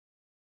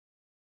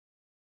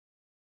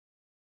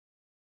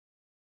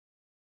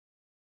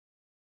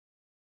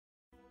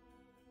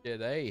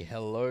G'day,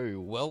 hello,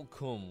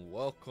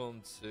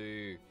 welcome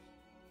to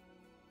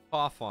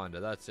Pathfinder.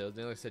 That's it. I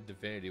nearly said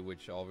Divinity,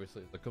 which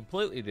obviously is a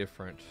completely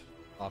different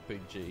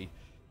RPG,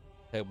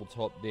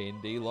 tabletop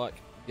D&D like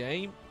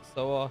game.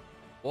 So,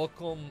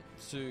 welcome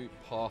to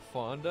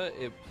Pathfinder.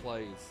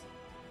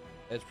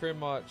 It's pretty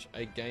much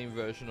a game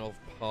version of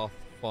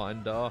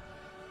Pathfinder.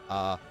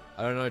 I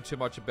don't know too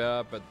much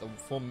about it, but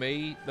for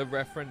me, the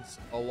reference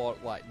a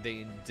lot like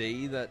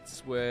D&D.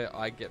 That's where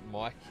I get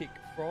my kick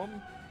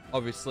from.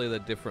 Obviously, they're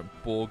different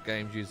board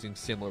games using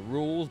similar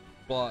rules,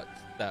 but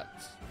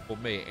that's for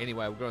me.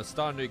 Anyway, we're going to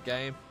start a new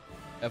game.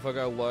 If I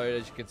go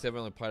load, as you can see, I've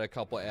only played a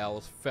couple of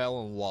hours,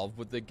 fell in love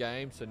with the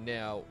game, so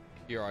now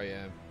here I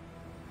am.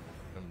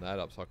 Turn that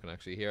up so I can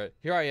actually hear it.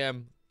 Here I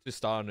am to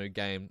start a new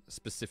game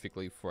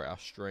specifically for our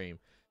stream.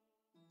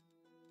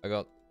 I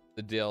got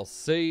the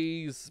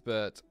DLCs,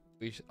 but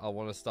I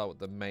want to start with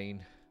the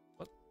main,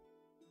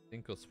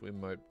 sink or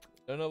swim mode.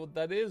 Don't know what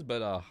that is,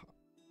 but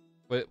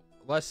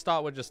let's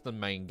start with just the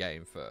main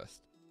game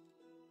first.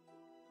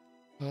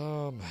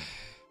 I'm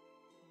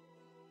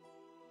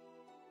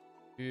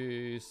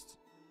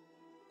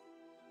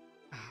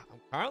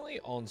currently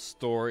on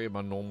story in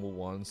my normal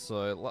one,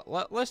 so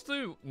let's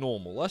do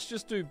normal. Let's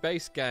just do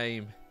base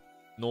game,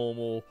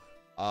 normal,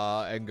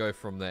 and go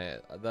from there.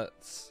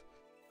 That's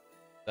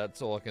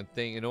all I can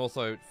think. And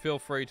also, feel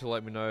free to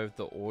let me know if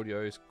the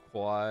audio is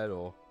quiet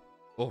or...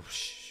 Oh,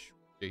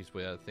 jeez,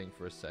 we had to think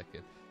for a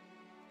second.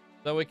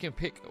 So we can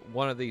pick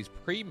one of these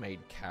pre-made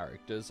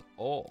characters,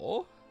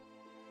 or...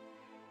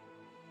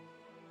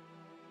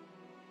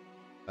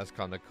 That's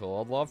kind of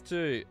cool. I'd love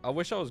to... I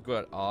wish I was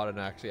good at art and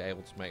actually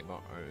able to make my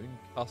own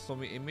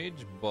custom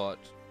image, but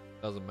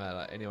doesn't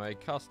matter. Anyway,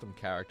 custom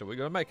character. We're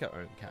going to make our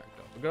own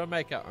character. We're going to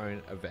make our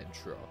own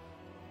adventurer.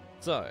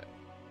 So...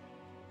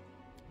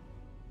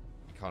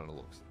 He kind of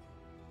looks...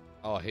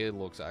 Oh, he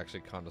looks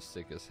actually kind of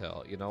sick as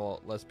hell. You know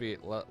what? Let's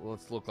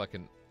look like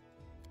an...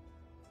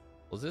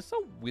 Was this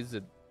a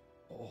wizard?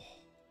 Oh,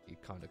 he's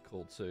kind of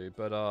cool too.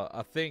 But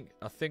I think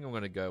I'm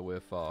gonna go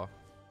with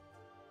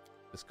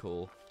this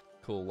cool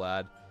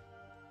lad.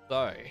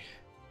 So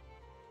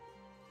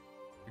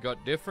we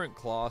got different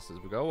classes.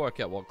 We gotta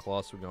work out what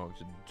class we're going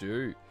to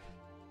do.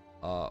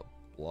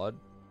 Blood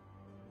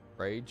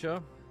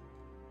Rager.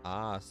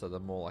 So they're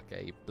more like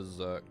a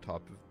berserk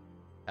type of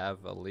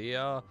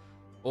cavalier.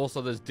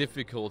 Also, there's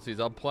difficulties.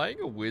 I'm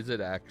playing a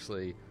wizard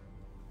actually.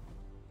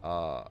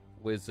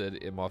 Wizard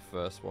in my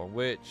first one,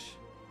 which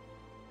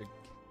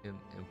can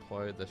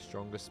employ the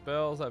stronger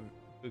spells. I'm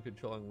good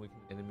controlling weak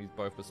enemies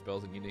both with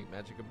spells and unique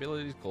magic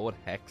abilities called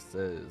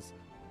hexes.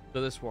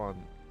 So this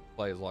one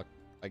plays like,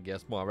 I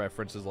guess my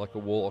reference is like a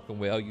warlock, and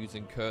we are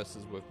using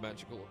curses with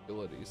magical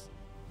abilities.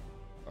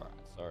 Alright,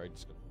 sorry,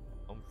 just got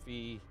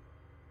comfy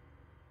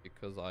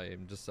because I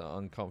am just an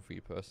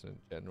uncomfy person in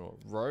general.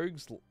 Rogue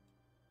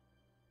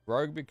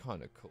be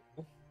kind of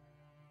cool.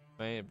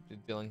 Man,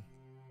 dealing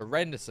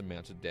horrendous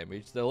amount of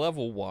damage. They're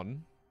level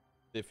 1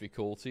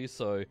 difficulty,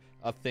 so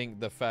I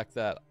think the fact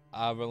that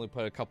I've only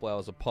played a couple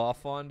hours of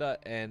Pathfinder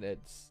and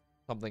it's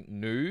something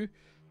new,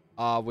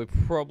 we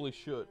probably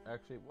should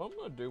actually, what I'm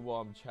going to do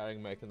while I'm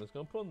chatting making this,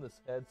 going to put on this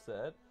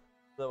headset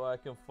so I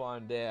can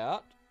find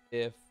out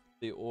if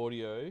the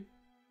audio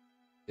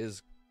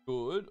is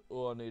good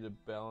or I need to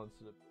balance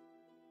it.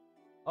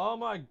 Oh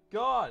my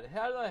god,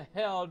 how the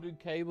hell do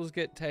cables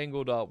get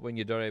tangled up when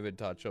you don't even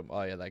touch them?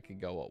 Oh yeah, they can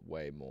go up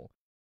way more.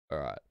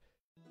 Alright.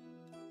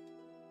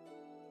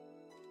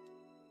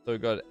 So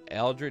we've got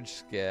Eldritch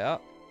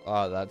Scout.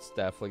 Oh, that's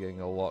definitely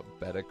getting a lot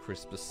better,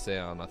 crisper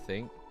sound, I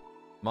think.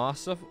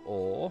 Master of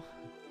Awe.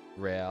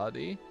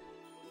 Rowdy.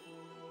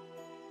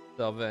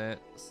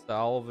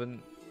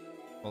 Salvin.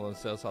 All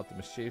themselves after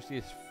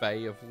mischievous.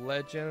 Fae of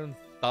Legend.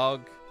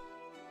 Thug.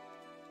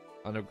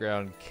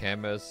 Underground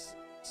Chemist.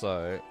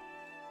 So,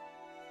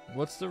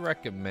 what's the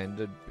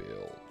recommended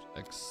build?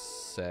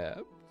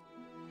 Accept.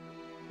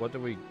 What do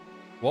we...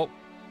 What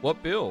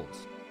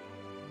builds?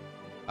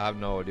 I have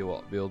no idea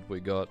what build we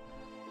got.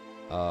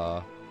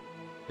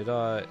 Did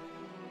I...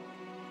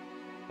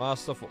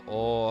 Master for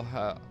all,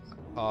 half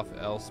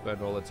elf,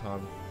 spend all the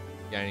time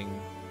gaining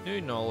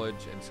new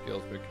knowledge and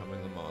skills,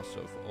 becoming the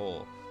master of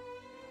all.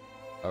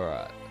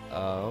 Alright,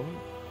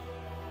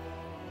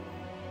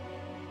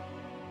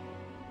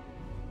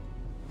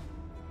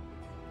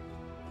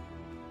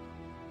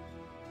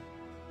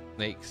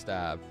 Sneak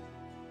stab.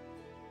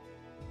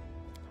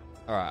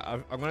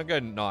 Alright, I'm gonna go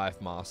knife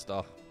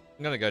master.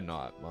 I'm gonna go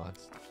knife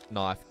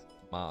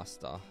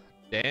master.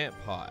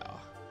 Vampire.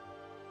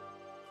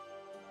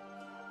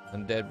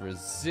 Undead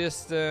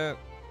resistant.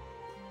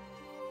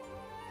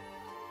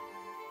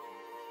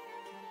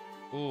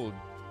 Ooh.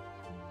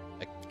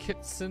 A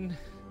Kitson.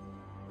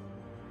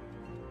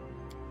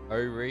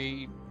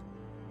 Ori.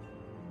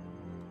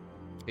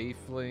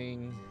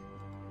 Tiefling.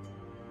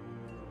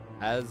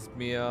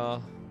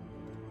 Asmir.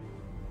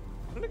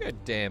 I'm gonna go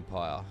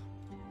Dampire.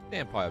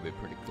 Dampire would be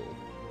pretty cool.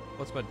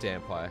 What's my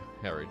Dampire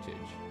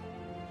heritage?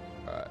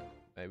 Alright,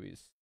 maybe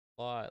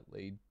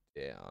slightly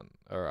down.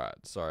 Alright,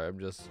 sorry, I'm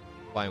just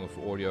playing with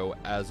audio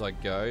as I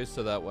go,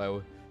 so that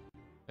way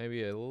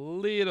Maybe a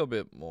little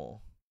bit more.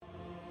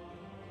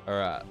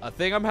 Alright, I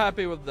think I'm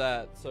happy with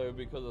that. So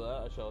because of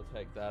that, I shall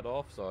take that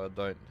off so I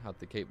don't have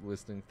to keep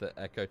listening to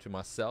the echo to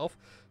myself.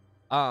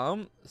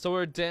 So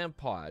we're a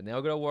Vampire. Now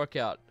we're going to work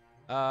out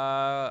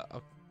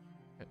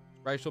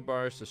racial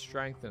bonus to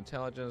strength and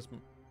intelligence.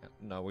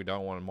 No, we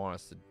don't want to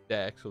minus the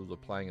dex because we're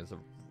playing as a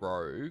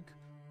rogue.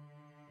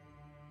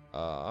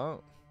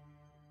 Charisma,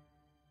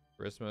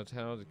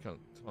 talent,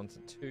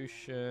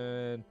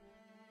 constitution.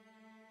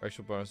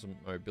 Racial bonus of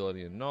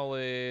mobility and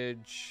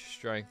knowledge,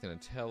 strength and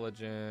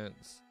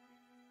intelligence.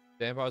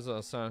 Vampires on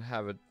the sun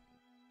have a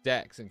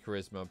dex and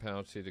charisma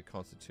penalty to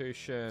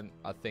constitution.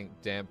 I think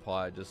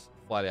Vampire, just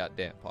flat out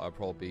Vampire,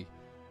 probably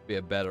be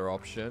a better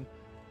option.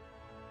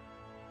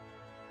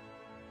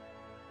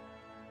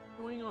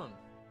 What's going on?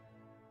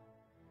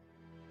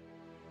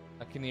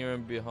 I can hear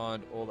him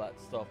behind all that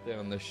stuff there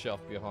on the shelf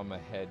behind my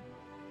head.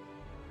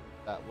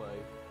 That way,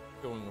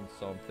 doing on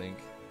something.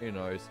 Who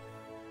knows?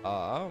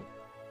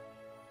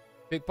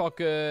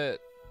 Pickpocket,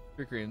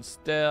 trickery and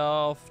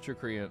stealth,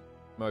 trickery and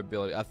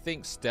mobility. I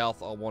think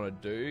stealth I want to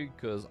do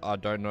because I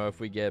don't know if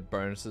we get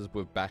bonuses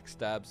with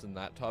backstabs and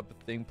that type of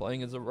thing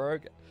playing as a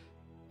rogue.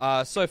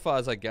 So far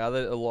as I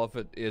gathered, a lot of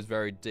it is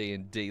very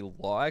D&D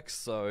like.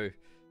 So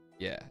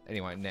yeah.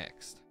 Anyway,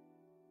 next.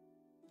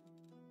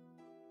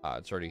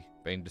 It's already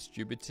been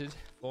distributed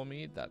for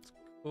me. That's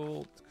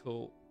cool. It's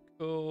cool.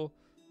 Cool.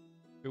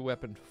 2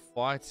 weapon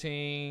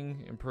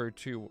fighting. Improve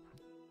 2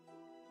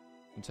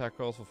 attack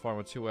rolls for fighting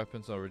with 2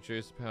 weapons. I'll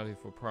reduce the penalty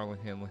for primary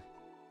handling.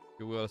 If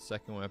you wield a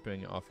second weapon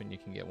and you're often, you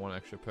can get 1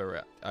 extra per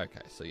round.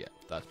 Okay, so yeah,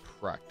 that's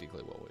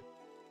practically what we.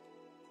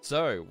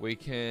 So we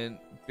can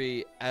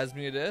be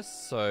Asmodeus.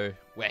 So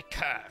we're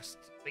cursed.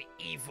 We're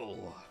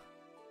evil.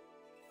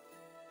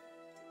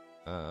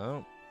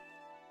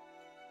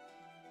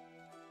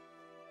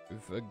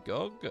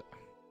 Uvagog.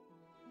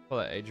 For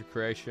that Age of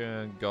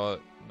Creation,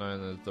 god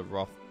known as the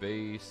Rough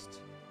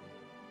Beast.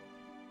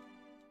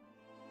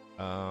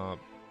 A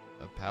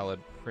pallid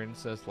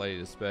princess, Lady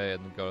Despair,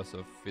 and the goddess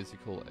of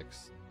physical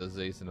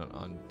disease and an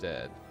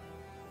undead.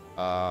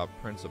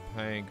 Prince of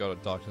Pain, god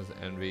of darkness,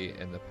 envy,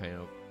 and the pain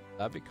of.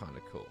 That'd be kind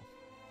of cool.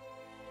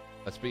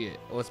 Let's be it.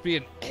 Let's be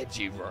an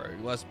edgy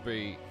rogue. Let's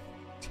be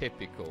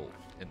typical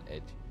and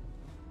edgy.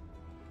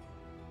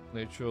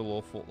 Neutral,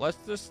 lawful. Let's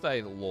just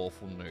stay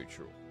lawful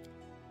neutral.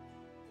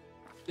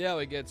 Yeah,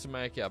 we get to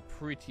make our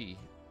pretty.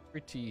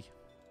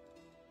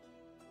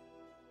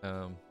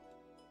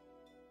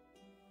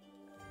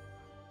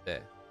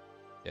 There.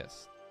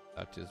 Yes.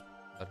 That is.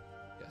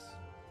 Yes.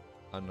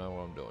 I know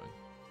what I'm doing.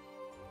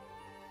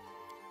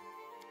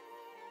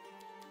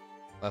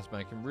 Let's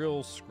make him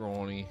real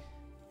scrawny.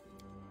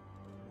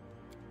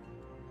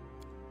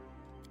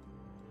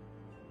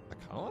 I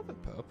kind of like the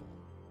purple.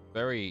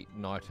 Very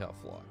night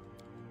elf-like.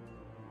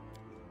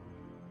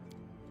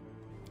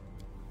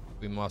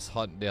 We must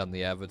hunt down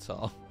the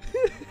avatar.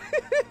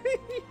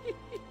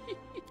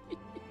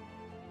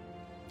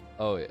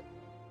 Oh yeah.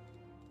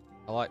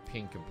 I like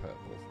pink and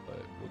purple, so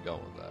we'll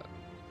go with that.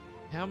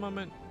 How am I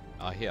meant?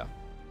 Here.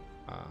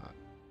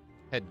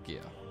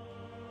 Headgear.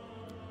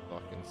 So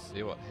I can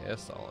see what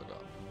hairstyle I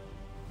got.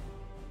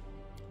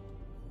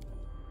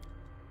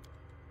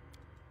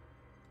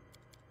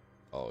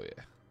 Oh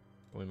yeah.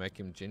 Can we make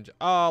him ginger?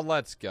 Oh,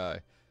 let's go.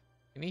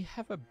 Can he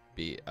have a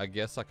beard? I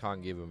guess I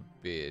can't give him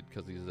a beard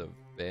because he's a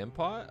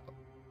vampire?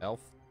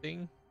 Elf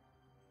thing?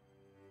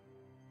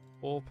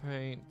 War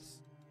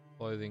paints.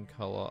 Clothing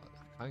color.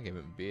 I can't give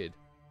him a beard.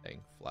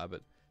 Dang, flab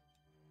it.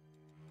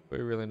 We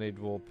really need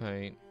wall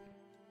paint.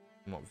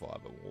 Not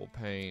vibrant wall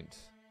paint.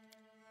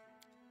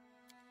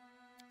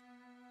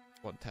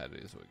 What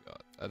tattoos we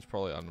got? That's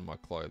probably under my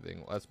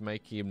clothing. Let's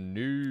make him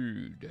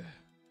nude.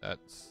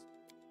 That's.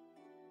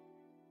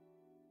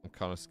 I'm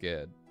kind of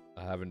scared.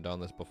 I haven't done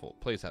this before.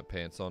 Please have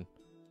pants on.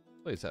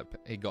 Please have.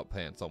 He got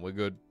pants on. We're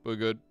good. We're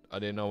good. I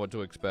didn't know what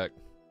to expect.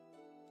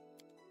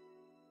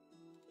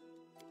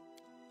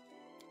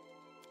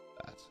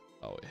 That.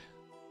 Oh yeah.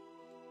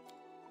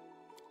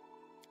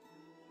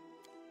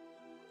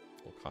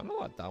 Well, kind of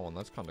like that one.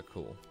 That's kind of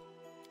cool.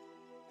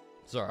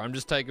 Sorry, I'm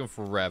just taking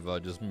forever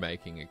just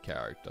making a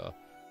character.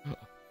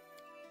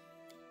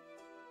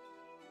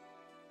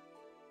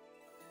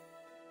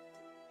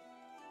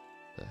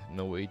 The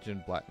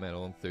Norwegian black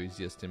metal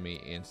enthusiast in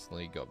me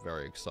instantly got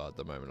very excited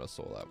the moment I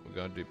saw that. We're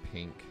going to do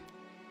pink.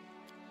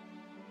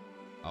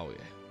 Oh yeah.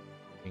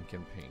 Pink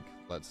and pink.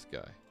 Let's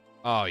go.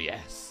 Oh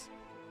yes.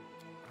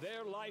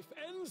 Their life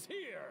ends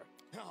here.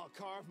 I'll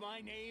carve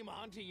my name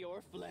onto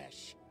your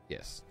flesh.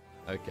 Yes.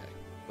 Okay.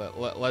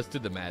 Let's do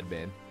the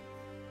madman.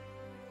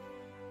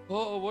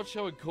 Oh, what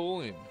shall we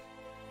call him?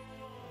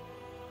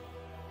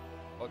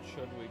 What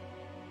should we...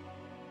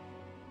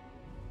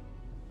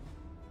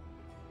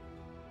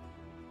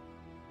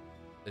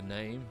 The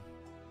name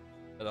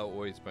that I'll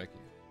always make it.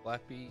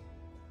 Flappy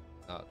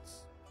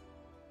Nuts.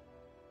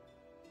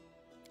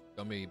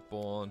 Gonna be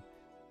born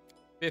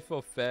 5th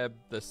of Feb,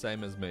 the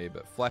same as me,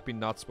 but Flappy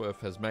NUTTSWORTH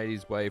has made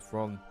his way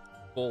from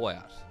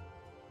Fallout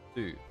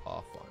to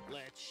Pathfinder.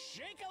 Let's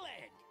shake a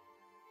leg.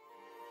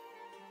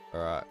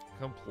 Alright,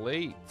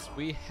 complete.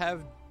 We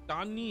have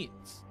done it.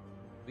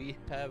 We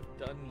have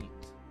done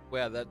it.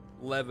 Wow, that's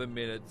 11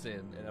 minutes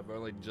in, and I've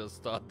only just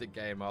started the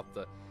game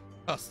after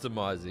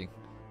customizing.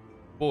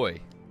 Boy,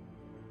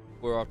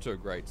 we're off to a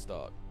great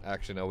start.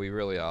 Actually, no, we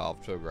really are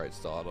off to a great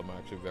start. I'm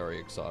actually very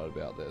excited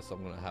about this.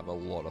 I'm going to have a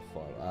lot of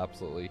fun. I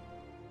absolutely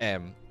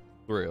am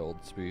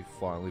thrilled to be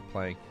finally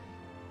playing.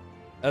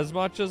 As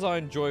much as I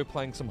enjoy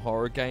playing some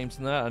horror games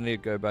and that, I need to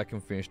go back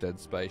and finish Dead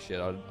Space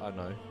yet. I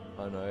know.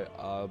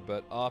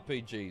 But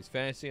RPGs,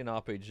 fantasy and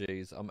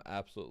RPGs, I'm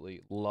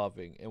absolutely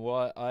loving. And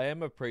what I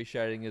am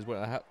appreciating is when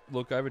I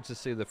look over to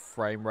see the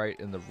frame rate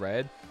in the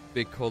red,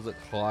 because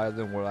it's higher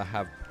than what I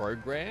have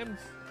programmed.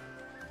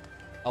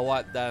 I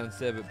like that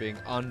instead of it being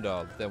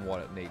under than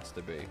what it needs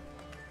to be.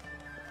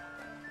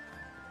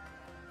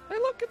 Hey,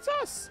 look, it's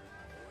us!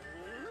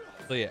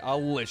 So yeah, I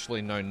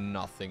literally know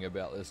nothing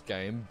about this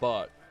game,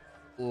 but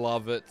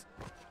love it.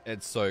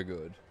 It's so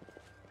good.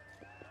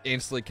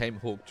 Instantly came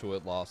hooked to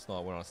it last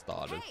night when I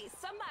started. Hey,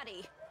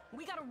 somebody!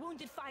 We got a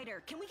wounded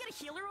fighter. Can we get a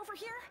healer over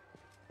here?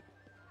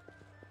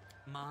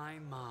 My,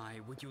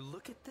 would you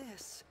look at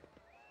this?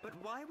 But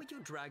why would you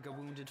drag a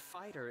wounded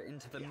fighter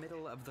into the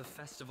middle of the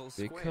festival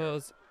square?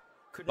 Because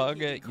Couldn't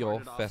he bugger be your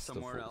carted off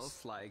somewhere festivals.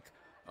 else, like,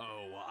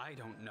 oh, I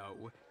don't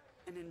know,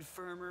 an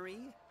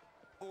infirmary?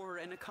 Or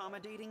an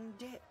accommodating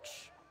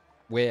ditch?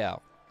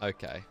 Wow.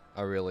 Okay.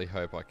 I really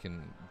hope I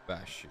can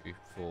bash you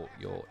for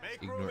your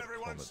Make room, ignorant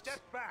everyone. comments. Step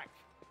back.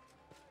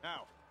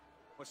 Now,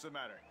 what's the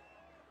matter?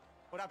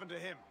 What happened to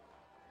him?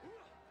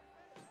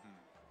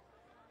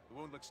 The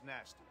wound looks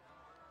nasty.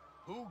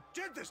 Who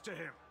did this to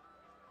him?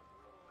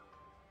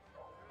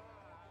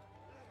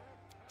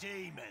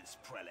 Demons,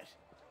 Prelate.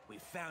 We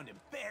found him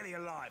barely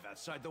alive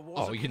outside the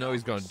walls. Oh, of you know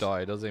he's going to Kingmaker. die.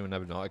 He doesn't even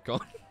have an icon.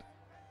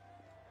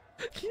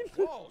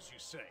 Walls, you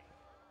say?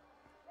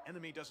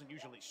 Enemy doesn't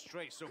usually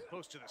stray so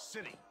close to the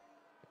city.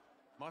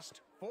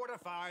 Must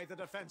fortify the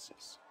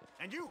defenses.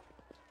 And you,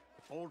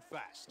 hold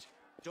fast.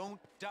 Don't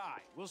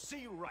die. We'll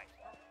see you right.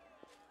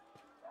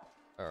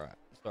 Alright.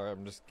 Sorry,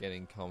 I'm just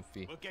getting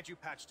comfy. We'll get you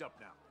patched up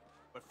now.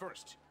 But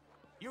first,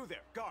 you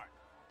there, guard.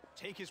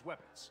 Take his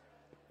weapons.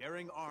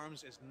 Bearing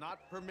arms is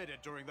not permitted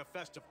during the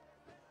festival.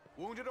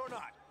 Wounded or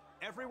not,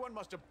 everyone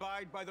must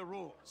abide by the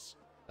rules.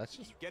 That's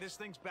just... Get his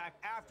things back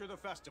after the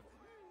festival.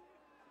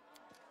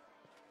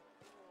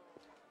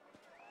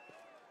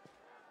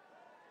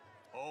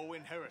 O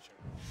Inheritor,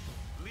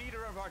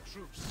 leader of our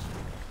troops,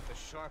 the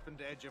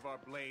sharpened edge of our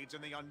blades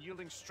and the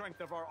unyielding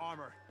strength of our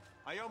armor,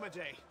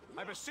 Iomade,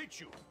 I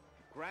beseech you,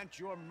 grant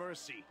your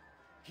mercy.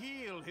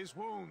 Heal his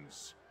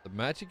wounds. The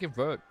magic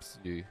invokes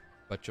you,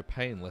 but your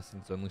pain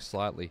lessens only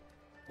slightly.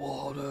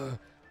 Water!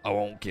 I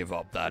won't give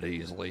up that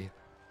easily.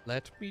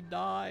 Let me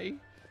die.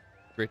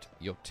 Grit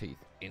your teeth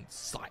in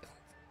silence.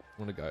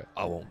 I want to go,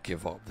 I won't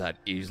give up that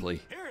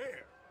easily. Hear,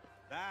 hear.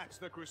 That's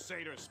the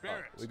Crusader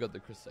spirit. Oh, we got the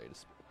Crusader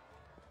spirit.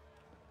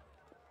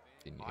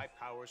 My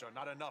powers are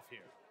not enough here.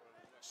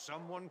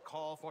 Someone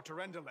call for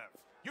Terendelev.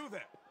 You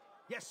there.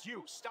 Yes,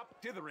 you.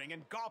 Stop dithering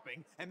and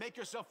gawping and make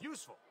yourself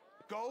useful.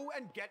 Go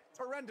and get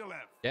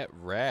Terendelev. Get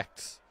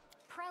wrecked.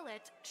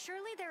 Prelate,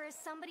 surely there is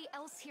somebody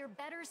else here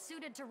better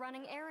suited to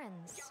running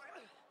errands.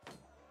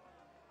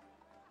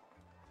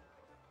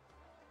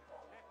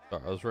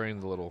 Sorry, I was reading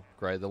the little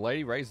grade. The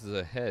lady raises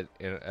her head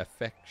in an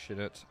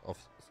affectionate of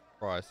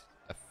surprise.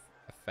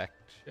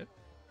 Affection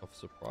of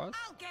surprise?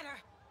 I'll get her!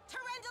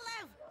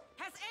 Terendelev!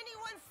 Has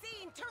anyone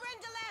seen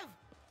Terendelev?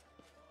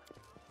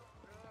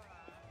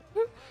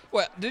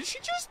 What? Did she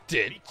just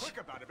ditch? Be quick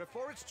about it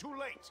before it's too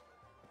late.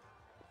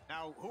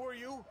 Now, who are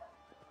you?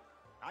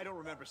 I don't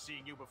remember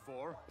seeing you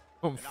before.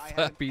 I'm And I have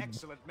Flappy. an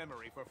excellent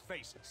memory for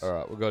faces.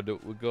 Alright, we're going to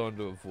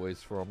do a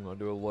voice for him. I'm going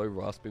to do a low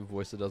raspy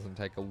voice that doesn't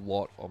take a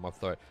lot on my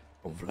throat.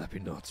 I'm Flappy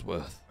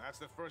NUTTSWORTH. That's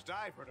the first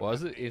I've heard of Why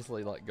does that it name.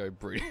 easily like go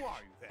British? Who are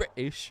you then?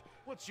 British?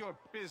 What's your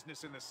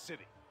business in the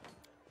city?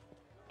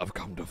 I've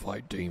come to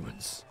fight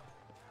demons.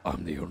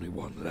 I'm the only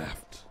one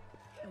left.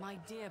 My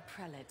dear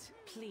prelate,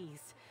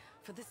 please,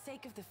 for the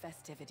sake of the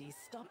festivities,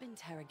 stop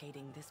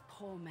interrogating this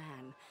poor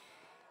man.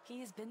 He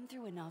has been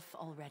through enough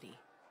already.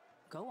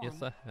 Go on.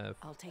 Yes, I have.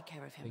 I'll take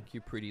care of him. Thank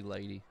you, pretty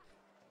lady.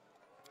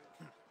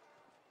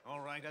 All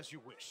right, as you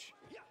wish.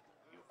 You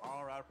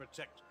are our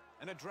protector,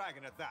 and a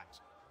dragon at that.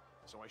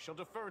 So I shall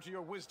defer to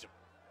your wisdom.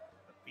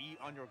 But be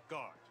on your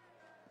guard.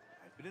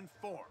 I've been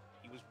informed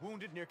he was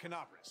wounded near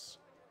Canabris.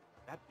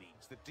 That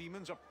means the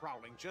demons are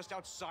prowling just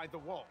outside the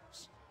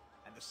walls,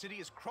 and the city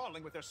is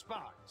crawling with their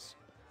spies.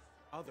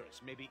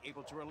 Others may be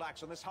able to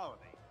relax on this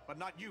holiday, but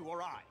not you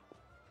or I.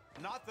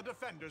 Not the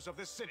defenders of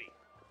this city.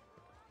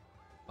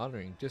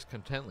 Muttering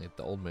discontently,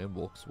 the old man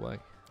walks away.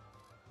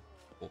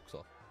 Walks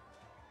off.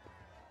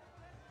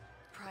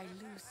 Pry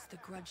loose the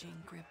grudging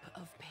grip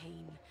of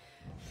pain.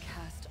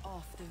 Cast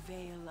off the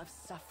veil of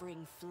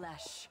suffering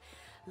flesh.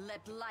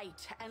 Let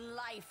light and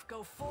life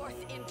go forth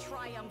in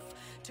triumph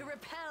to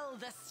repel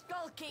the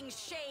skulking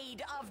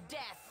shade of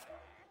death.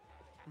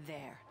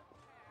 There.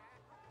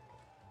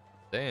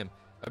 Damn.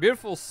 A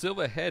beautiful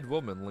silver-haired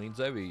woman leans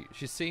over you.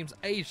 She seems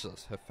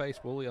ageless, her face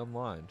woolly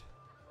unlined.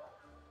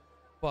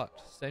 But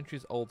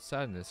centuries old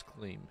sadness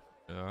gleam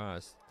in her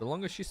eyes. The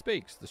longer she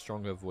speaks, the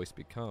stronger her voice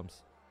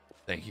becomes.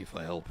 Thank you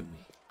for helping me.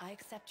 I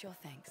accept your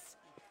thanks.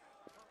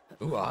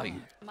 Who are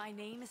you? My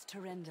name is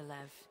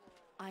Terendelev.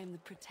 I am the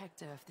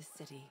protector of the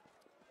city.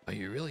 Are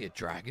you really a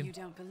dragon? You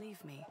don't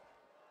believe me?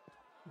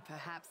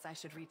 Perhaps I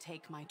should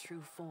retake my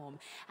true form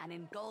and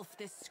engulf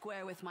this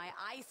square with my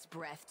ice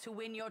breath to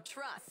win your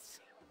trust.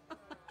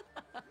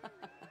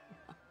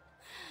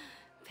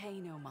 Pay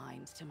no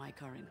mind to my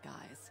current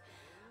guise.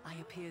 I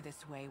appear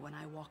this way when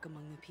I walk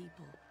among the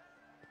people.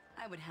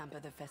 I would hamper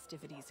the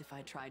festivities if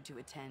I tried to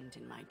attend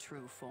in my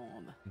true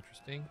form.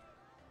 Interesting.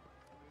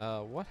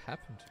 What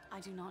happened? I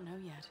do not know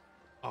yet.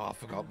 Oh, I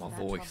forgot my That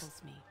voice.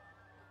 troubles me.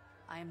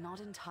 I am not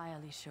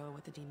entirely sure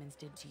what the demons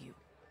did to you.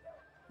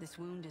 This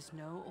wound is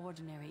no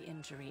ordinary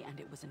injury, and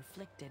it was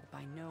inflicted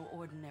by no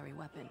ordinary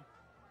weapon.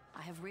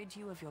 I have rid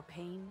you of your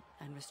pain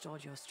and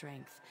restored your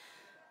strength,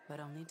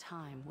 but only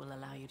time will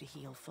allow you to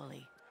heal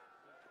fully.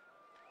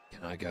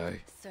 Can I go?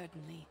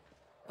 Certainly,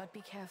 but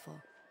be careful.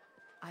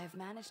 I have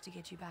managed to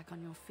get you back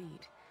on your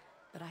feet,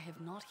 but I have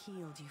not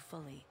healed you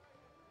fully.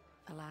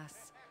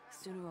 Alas,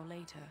 sooner or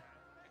later,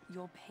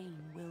 your pain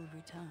will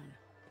return.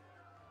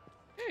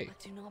 Hey. But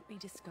do not be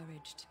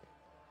discouraged.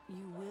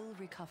 You will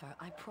recover,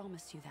 I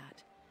promise you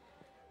that.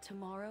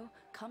 Tomorrow,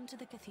 come to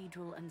the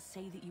cathedral and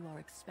say that you are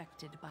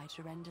expected by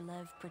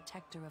Terendelev,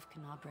 protector of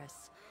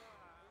Canabras.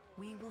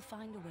 We will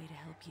find a way to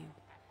help you.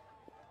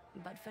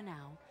 But for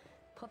now,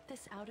 put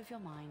this out of your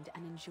mind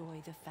and enjoy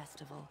the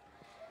festival.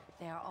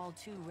 They are all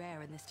too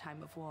rare in this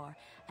time of war,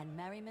 and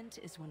merriment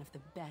is one of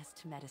the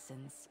best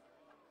medicines.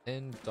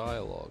 End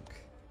dialogue.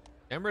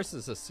 Emrys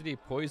is a city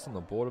poised on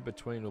the border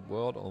between the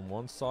world on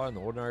one side and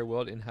the ordinary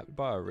world inhabited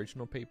by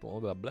original people.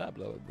 Blah blah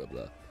blah blah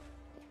blah.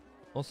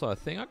 Also, I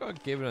think I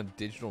got given a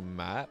digital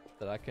map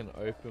that I can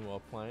open while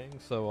playing,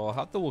 so I'll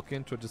have to look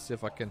into it to see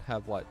if I can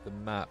have like the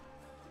map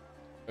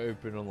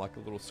open on like a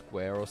little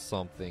square or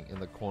something in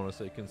the corner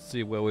so you can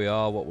see where we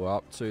are, what we're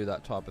up to,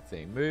 that type of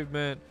thing.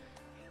 Movement,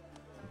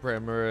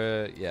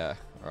 Bremer, yeah,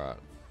 alright.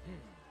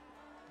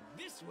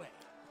 This way.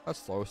 Let's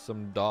throw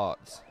some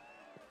darts.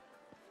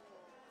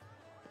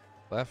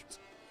 Left,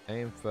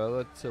 aim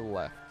further to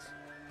left.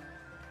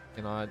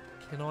 Can I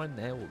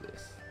nail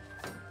this?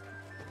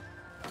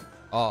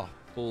 Oh,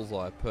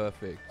 bullseye,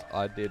 perfect.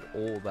 I did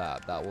all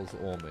that. That was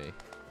all me.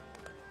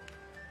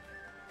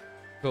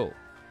 Cool.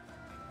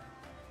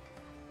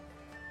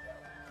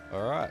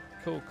 Alright,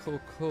 cool.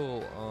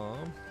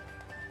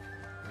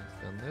 Let's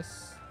done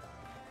this.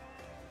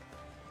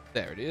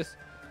 There it is.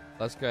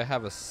 Let's go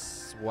have a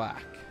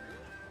swack.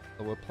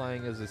 So we're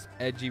playing as this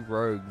edgy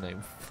rogue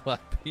named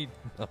Flappy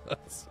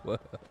NUTTSWORTH.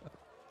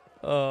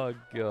 Oh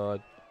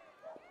god.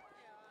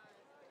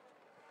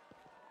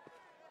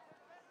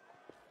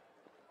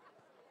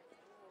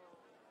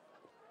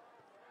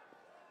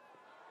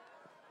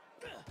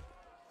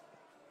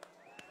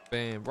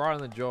 Bam, right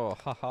in the jaw.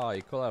 Haha,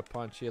 you call that a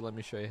punch here, let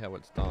me show you how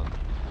it's done.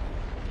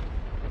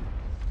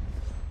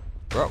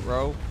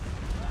 Row.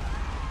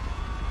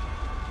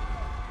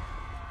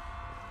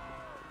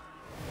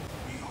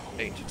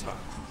 Danger time.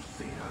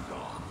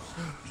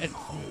 It's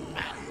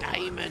Matt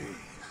Damon.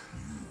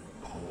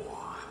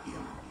 Poor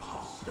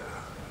imposter.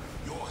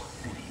 Your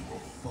city will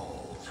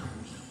fall to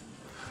me.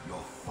 Your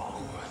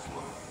followers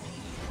will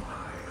feed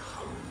my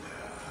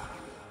hunger.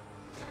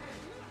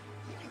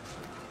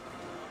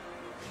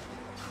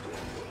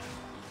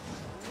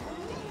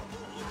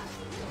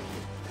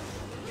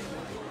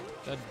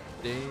 God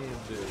damn,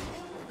 dude.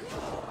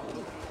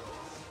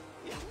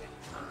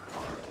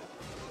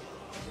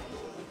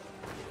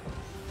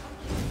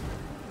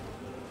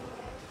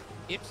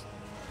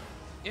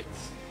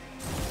 It's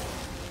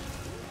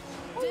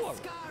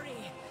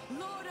Discari,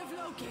 Lord of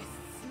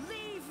Locusts,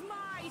 leave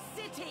my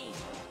city!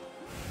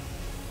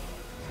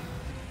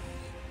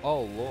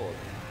 oh lord.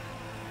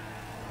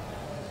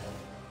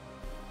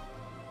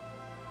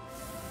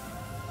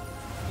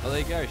 Oh, there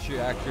you go. She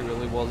actually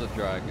really was a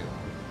dragon.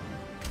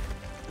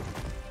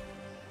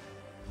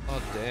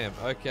 Oh damn.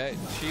 Okay,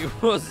 she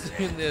was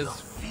in this.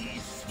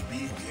 Feast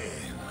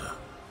begin.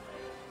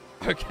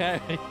 Okay,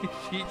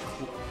 she.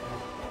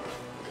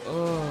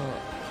 Oh.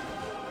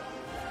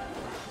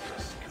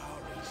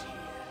 Discari's here.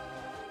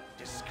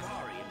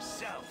 Discari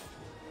himself.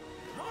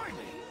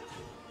 Blimey!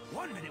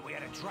 One minute we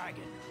had a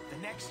dragon, the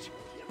next,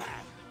 bam,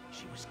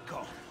 she was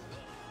gone.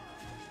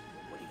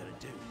 What are you gonna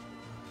do?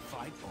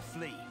 Fight or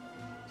flee?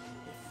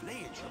 If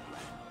fleeing's your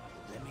plan,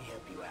 let me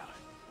help you out.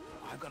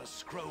 I've got a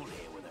scroll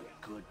here with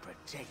a good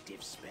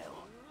protective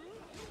spell.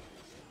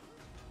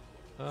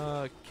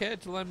 Care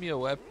to lend me a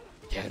weapon?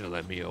 Care to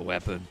lend me a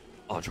weapon?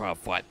 I'll try to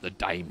fight the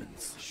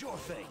demons. Sure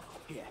thing.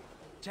 Here,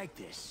 take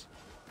this.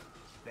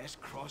 Best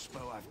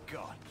crossbow I've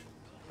got.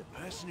 The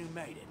person who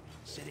made it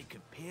said it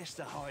could pierce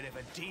the hide of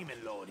a demon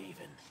lord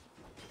even.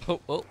 Oh,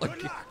 well, Good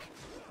okay. luck!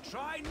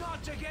 Try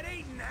not to get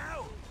eaten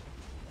now!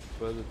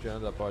 Further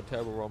drowned up by a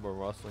terrible rumble and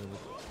rustling.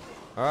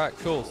 Alright,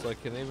 cool. So I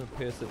can even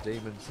pierce the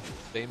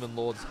demon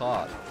lord's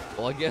heart.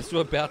 Well, I guess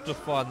we're about to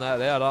find that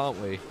out,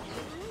 aren't we?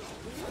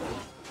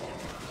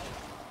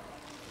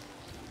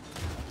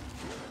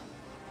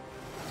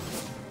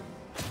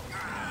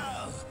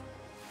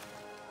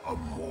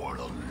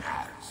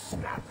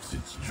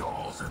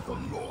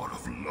 Lord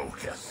of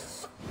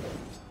Locusts.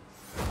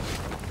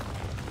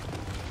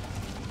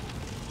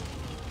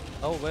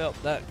 Oh well,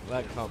 that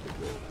can't be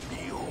good.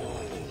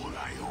 Behold,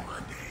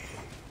 Iomade.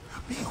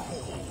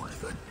 Behold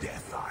the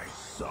death I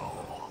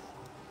saw.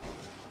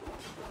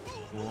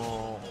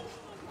 Oh.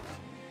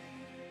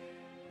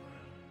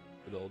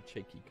 Good old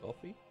cheeky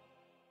coffee.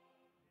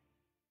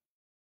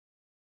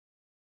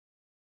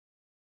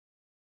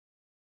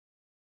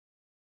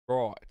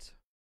 Right.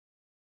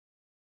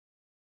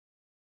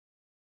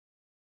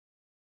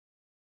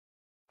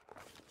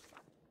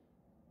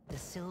 The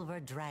silver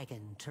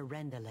dragon,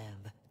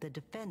 Terendelev, the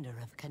defender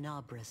of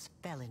Canabras,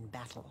 fell in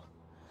battle.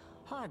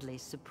 Hardly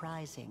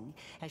surprising,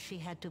 as she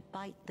had to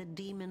fight the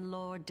demon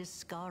lord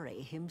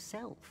Discari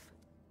himself.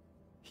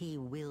 He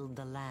willed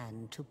the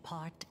land to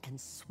part and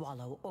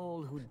swallow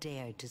all who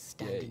dared to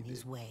stand in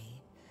his way.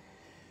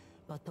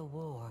 But the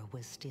war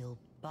was still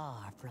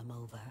far from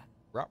over.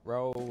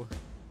 Ruh-roh.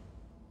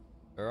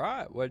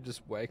 Alright, we're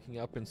just waking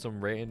up in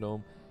some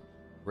random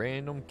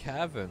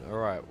cavern.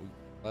 Alright,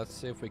 let's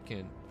see if we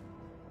can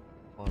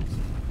find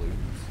some clues.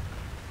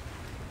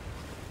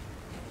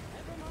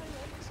 Never my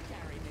legs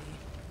carry me.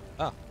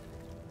 Ah.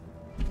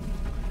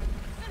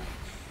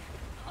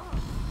 Oh,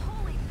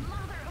 holy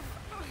mother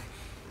of...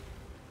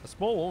 A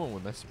small woman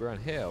with messy brown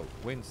hair,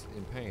 wince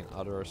in pain,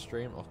 utter a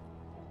stream of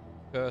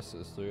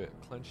curses through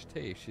clenched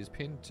teeth. She's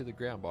pinned to the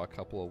ground by a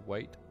couple of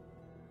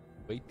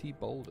weighty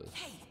boulders.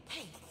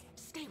 Hey,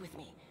 stay with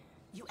me.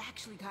 You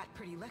actually got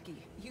pretty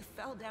lucky. You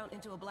fell down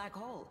into a black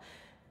hole.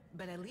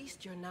 But at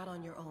least you're not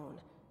on your own.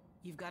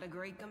 You've got a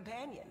great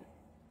companion.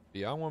 The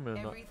young woman...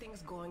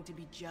 Everything's going to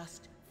be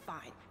just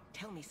fine.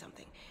 Tell me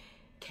something.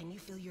 Can you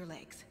feel your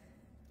legs?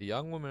 The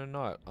young woman in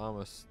knight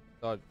armor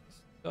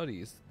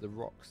studies the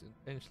rocks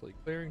intentionally,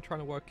 clearing, trying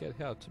to work out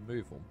how to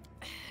move them.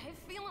 I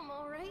feel them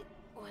all right.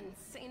 Wouldn't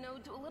say no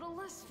to a little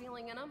less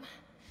feeling in them.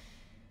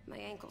 My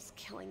ankle's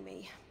killing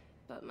me,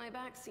 but my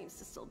back seems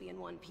to still be in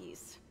one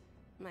piece.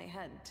 My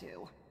head,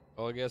 too.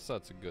 Well, I guess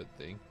that's a good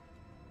thing.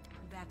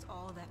 That's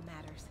all that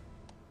matters.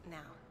 Now,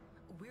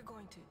 we're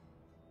going to...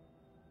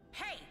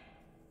 Hey!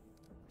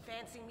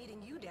 Fancy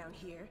meeting you down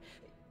here.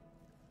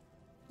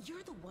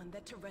 You're the one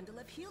that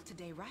Terendelev healed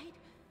today, right?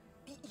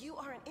 You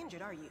aren't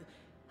injured, are you?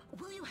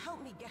 Will you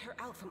help me get her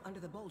out from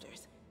under the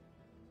boulders?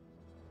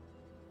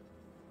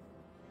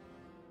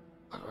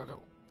 I don't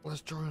know.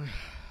 Let's try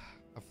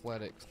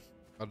athletics.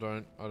 I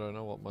don't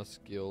know what my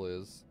skill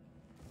is.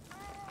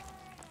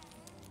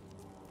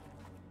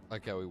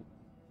 Okay,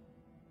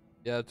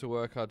 had to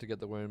work hard to get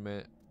the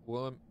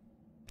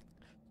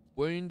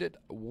wounded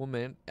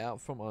woman out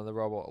from under the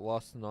rubble.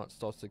 Last night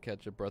stops to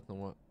catch her breath and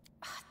what?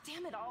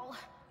 Damn it all.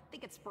 I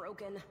think it's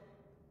broken.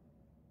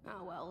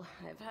 Oh well,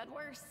 I've had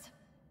worse.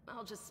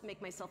 I'll just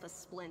make myself a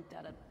splint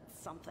out of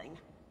something.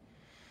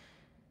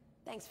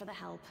 Thanks for the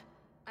help.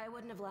 I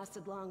wouldn't have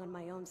lasted long on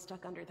my own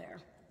stuck under there.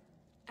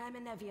 I'm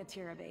Anevia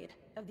Tirabade,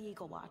 of the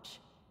Eagle Watch.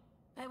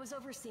 I was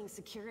overseeing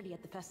security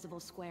at the festival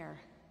square.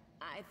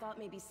 I thought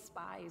maybe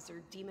spies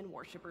or demon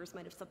worshippers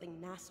might have something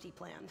nasty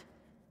planned.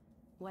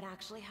 What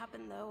actually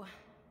happened, though,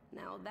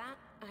 now that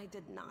I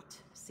did not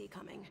see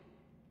coming.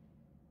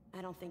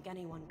 I don't think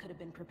anyone could have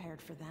been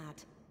prepared for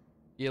that.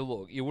 Yeah,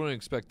 look, you wouldn't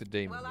expect the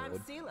demon Well, I'm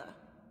lord. Sela,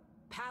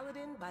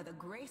 paladin by the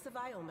grace of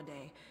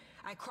Iomade.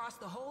 I crossed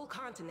the whole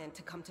continent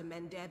to come to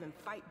Mendeb and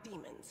fight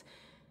demons.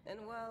 And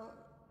well,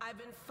 I've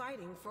been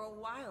fighting for a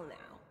while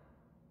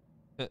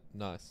now.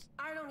 Nice.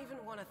 I don't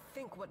even want to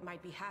think what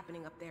might be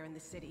happening up there in the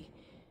city.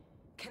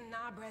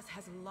 Canabras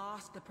has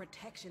lost the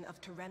protection of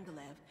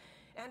Terendelev,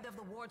 and of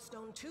the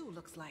Wardstone too,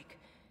 looks like.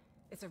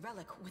 It's a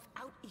relic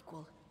without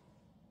equal.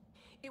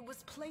 It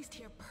was placed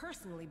here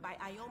personally by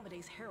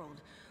Iomade's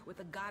herald, with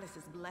the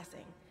goddess's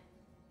blessing.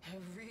 I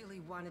really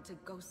wanted to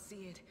go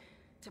see it,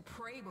 to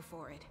pray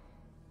before it.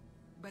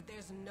 But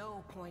there's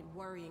no point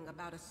worrying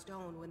about a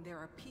stone when there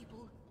are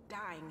people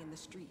dying in the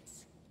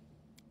streets.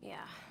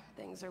 Yeah,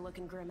 things are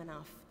looking grim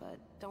enough, but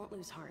don't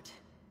lose heart.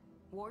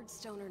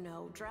 Wardstone or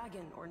no,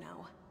 dragon or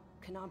no,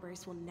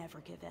 Canabras will never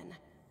give in.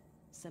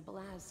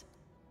 Simple as.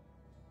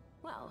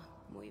 Well,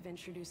 we've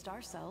introduced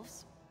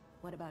ourselves.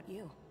 What about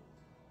you?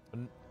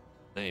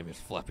 Name is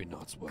FLAPPY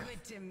NUTTSWORTH.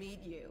 Good to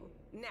meet you.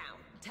 Now,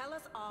 tell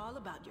us all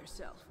about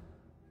yourself.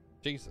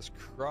 Jesus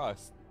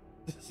Christ.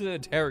 This is an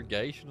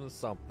interrogation or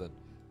something.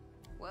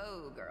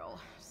 Whoa, girl.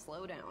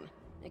 Slow down.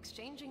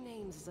 Exchanging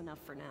names is enough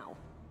for now.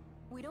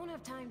 We don't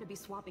have time to be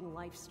swapping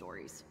life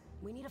stories.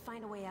 We need to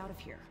find a way out of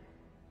here.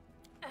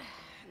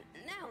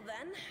 Now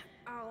then,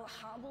 I'll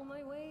hobble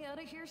my way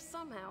out of here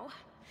somehow.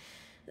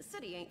 The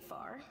city ain't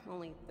far,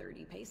 only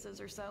 30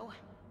 paces or so.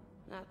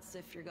 That's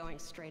if you're going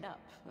straight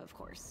up, of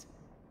course.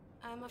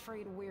 I'm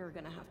afraid we're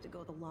gonna have to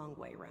go the long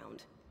way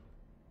round.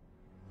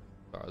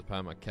 Sorry, I was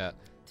playing my cat.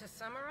 To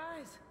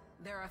summarize,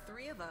 there are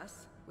 3 of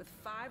us with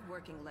 5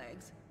 working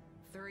legs,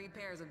 3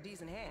 pairs of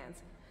decent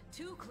hands,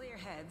 2 clear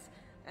heads,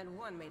 and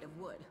 1 made of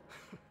wood.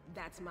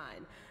 That's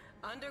mine.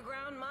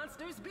 Underground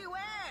monsters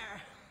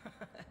beware!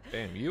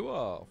 Damn, you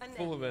are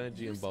full of Anevia,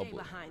 energy you and stay bubbly.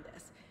 behind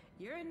us.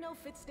 You're in no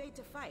fit state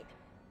to fight.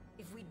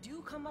 If we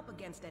do come up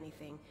against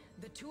anything,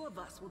 the two of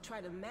us will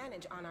try to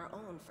manage on our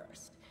own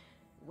first.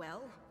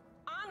 Well,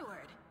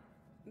 onward!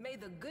 May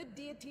the good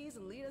deities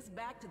lead us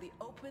back to the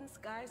open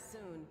sky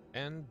soon.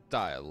 And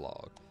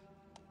dialogue.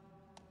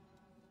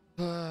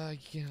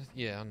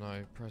 Yeah, I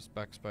know. Press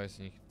backspace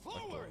and you can select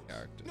all Forwards!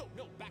 characters.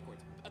 No,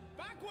 backwards.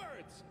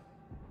 Backwards!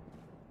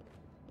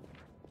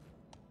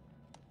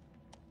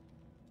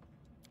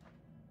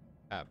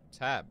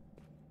 Tab.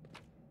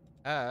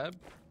 Tab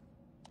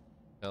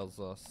tells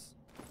us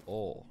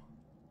all.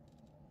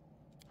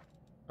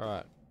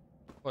 Alright.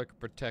 Cloak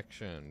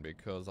protection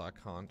because I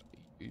can't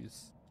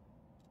use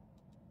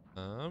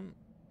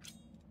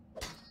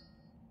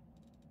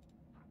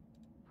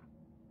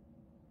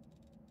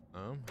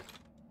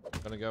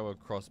gonna go with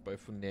crossbow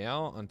for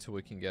now until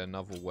we can get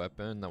another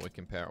weapon that we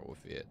can pair it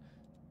with it.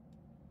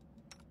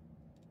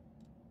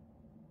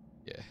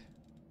 Yeah.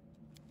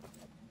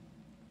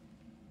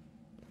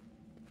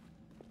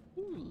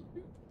 Ooh.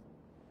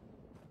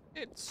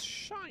 It's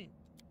shine.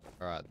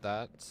 Alright,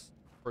 that's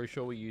pretty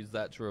sure we use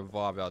that to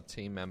revive our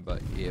team member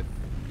if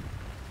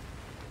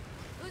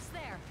Who's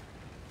there?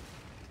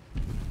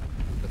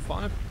 the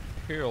fine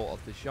appeal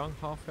of this young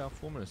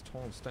half-elf woman is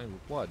torn and stained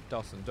with blood,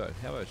 dust and dirt.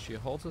 However, she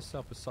holds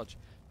herself with such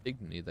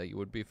dignity that you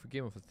would be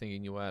forgiven for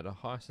thinking you were at a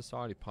high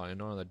society party,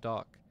 not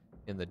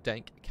in the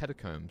dank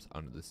catacombs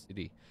under the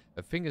city.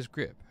 Her fingers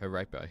grip her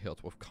rapier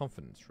hilt with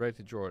confidence, ready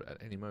to draw it at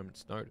any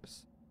moment's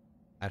notice.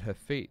 At her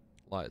feet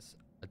lies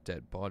a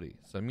dead body,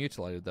 so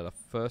mutilated that at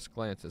first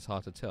glance it's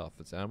hard to tell if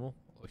it's animal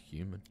or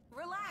human.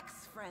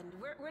 Relax, friend.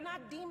 We're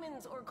not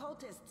demons or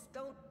cultists.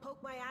 Don't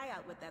poke my eye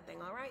out with that thing,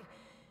 all right?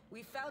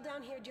 We fell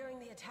down here during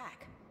the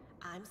attack.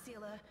 I'm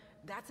Sela,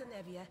 that's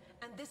Anevia,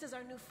 and this is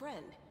our new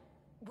friend.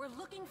 We're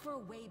looking for a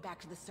way back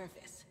to the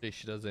surface.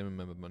 She doesn't even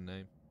remember my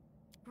name.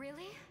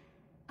 Really?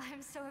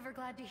 I'm so ever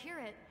glad to hear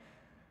it.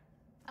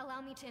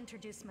 Allow me to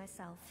introduce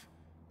myself.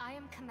 I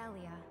am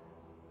Camellia.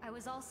 I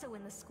was also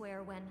in the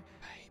square when...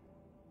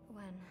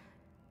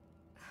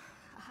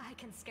 I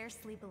can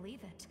scarcely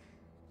believe it.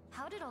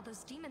 How did all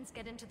those demons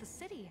get into the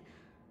city?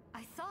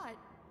 I thought,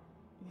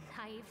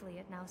 naively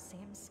it now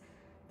seems,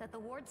 that the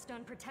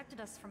Wardstone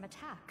protected us from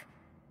attack.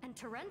 And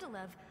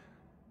Terendelev,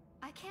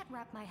 I can't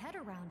wrap my head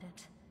around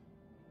it.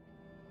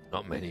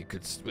 Not many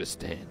could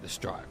withstand the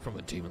strike from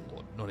a demon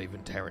lord, not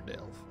even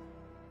Terendelev.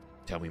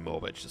 Tell me more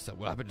about yourself.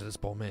 What happened to this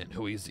poor man?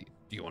 Who is he?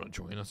 Do you want to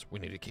join us? We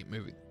need to keep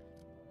moving.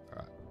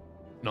 Alright.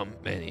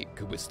 Not many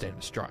could withstand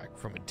a strike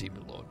from a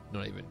demon lord,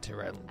 not even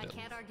Terendelev. I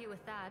can't argue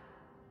with that.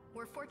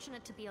 We're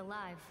fortunate to be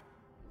alive,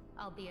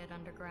 albeit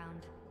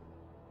underground.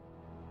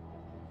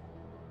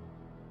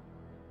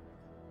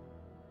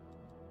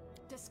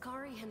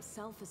 Discari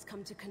himself has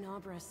come to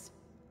Canabras.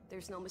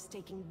 There's no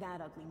mistaking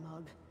that ugly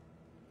mug.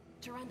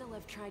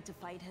 Terendelev tried to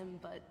fight him,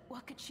 but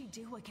what could she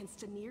do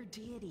against a near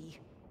deity?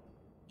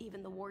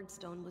 Even the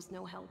Wardstone was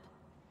no help.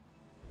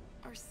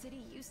 Our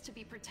city used to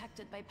be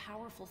protected by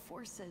powerful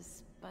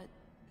forces, but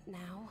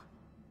now...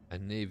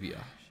 Anevia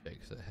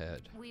shakes her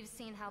head. We've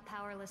seen how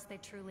powerless they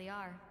truly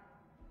are.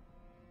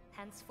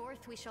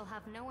 Henceforth, we shall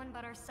have no one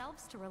but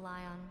ourselves to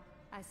rely on,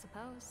 I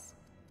suppose.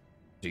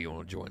 Do you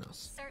want to join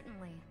us?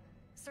 Certainly.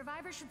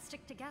 Survivors should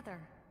stick together.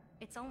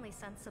 It's only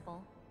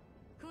sensible.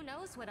 Who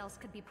knows what else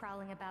could be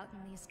prowling about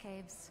in these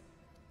caves?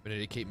 We need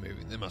to keep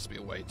moving. There must be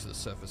a way to the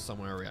surface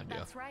somewhere around here.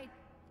 That's right.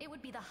 It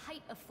would be the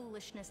height of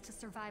foolishness to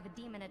survive a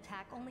demon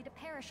attack only to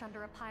perish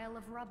under a pile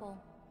of rubble.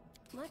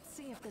 Let's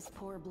see if this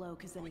poor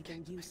bloke has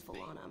anything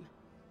useful on him.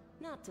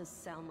 Not to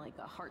sound like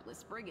a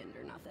heartless brigand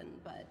or nothing,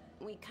 but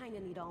we kinda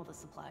need all the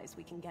supplies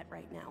we can get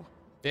right now.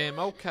 Damn,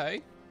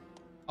 okay.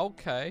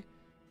 Okay.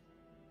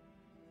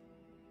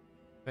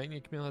 Painting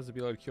your Camille has the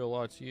ability to cure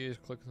lights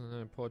used. Click on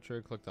the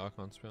portrait, click the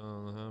icon spell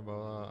on the hand, blah,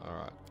 blah.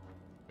 Alright.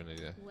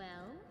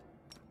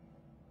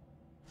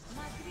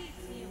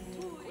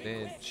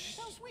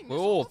 We're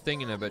all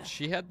thinking of it.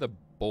 She had the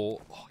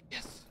ball. Oh,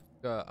 yes.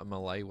 Got a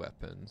melee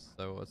weapon.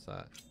 So what's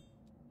that?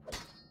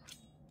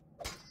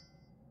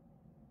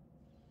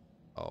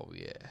 Oh,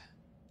 yeah.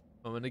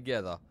 Coming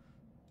together.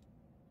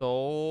 It's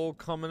all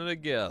coming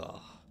together.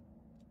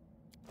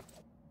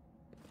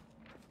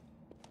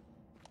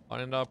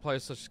 Finding a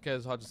place such as cave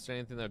is hard to see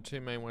anything. There are two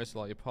main ways to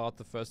light your path.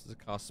 The first is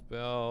to cast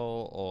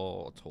spell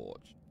or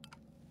torch.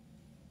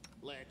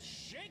 Let's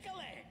shake a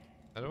leg.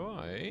 How do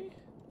I?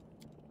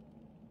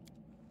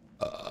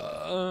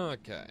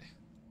 Okay.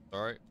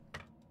 Sorry.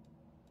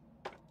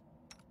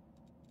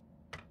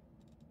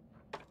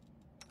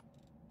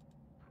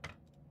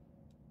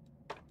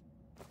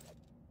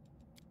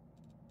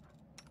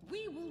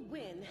 We will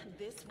win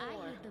this war.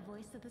 I heard the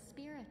voice of the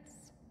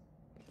spirits.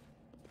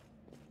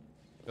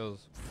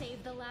 Because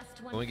Save the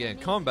last one when we for get in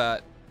me.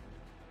 combat,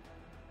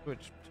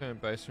 switch turn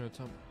based on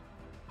time.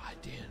 I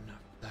didn't know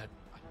that.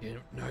 I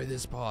didn't know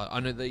this part.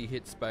 I know that you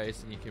hit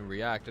space and you can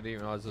react. I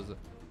didn't realize there was a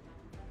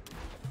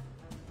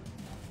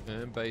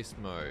turn-based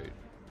mode.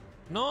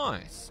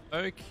 Nice.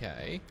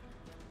 Okay.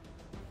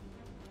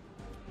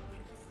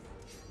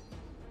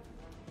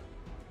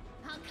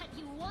 I'll cut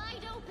you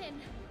wide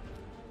open.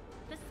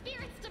 The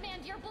spirits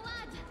demand your blood.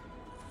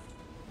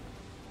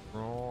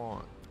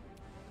 Right.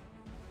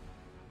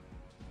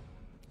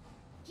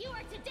 You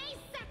are today's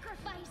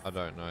sacrifice. I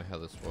don't know how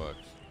this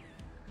works.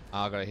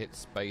 I gotta hit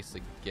space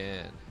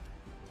again.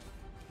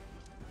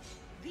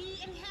 The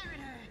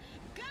Inheritor,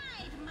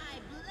 guide my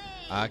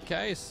blade.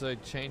 Okay, so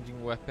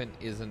changing weapon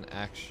is an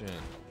action.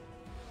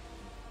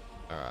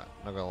 Alright,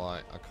 not gonna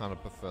lie, I kind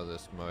of prefer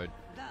this mode.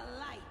 The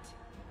light,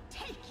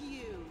 take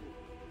you.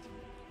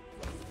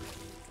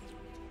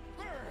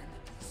 Burn!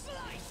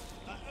 Slice!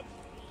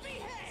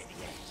 Behead!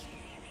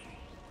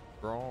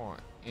 Right,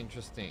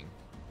 interesting.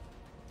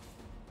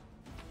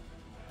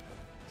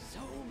 So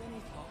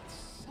many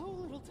thoughts, so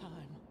little time.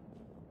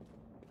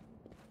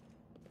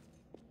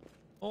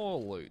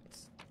 All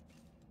loots.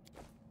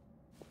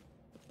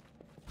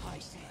 I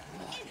say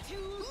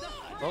Into the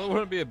Well, it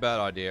wouldn't be a bad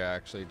idea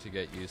actually to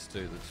get used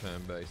to the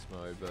turn-based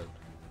mode, but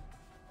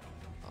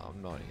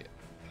I'm not here.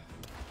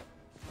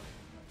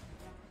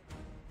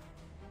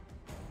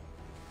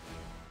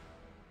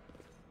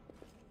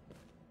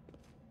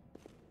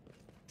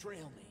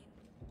 trail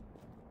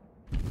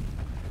me.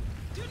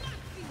 Do not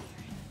fear.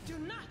 Do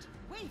not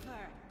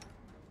waver.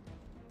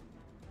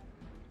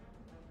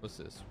 What's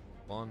this?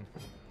 One.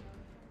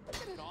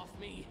 Get it off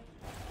me.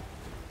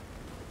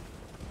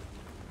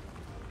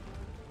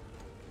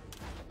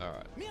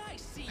 Alright. May I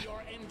see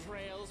your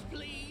entrails,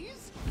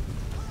 please?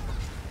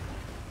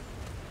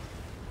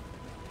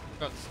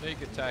 Got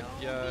sneak attack,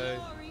 yo.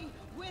 Glory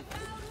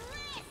without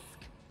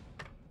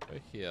risk. Go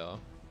here.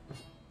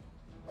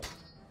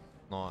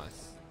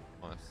 Nice.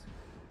 Nice.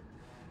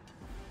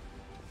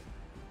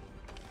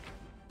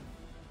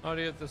 No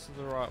idea if this is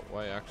the right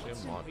way. Actually,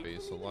 it might be.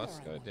 So let's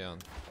go down.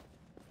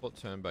 Put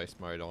turn-based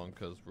mode on,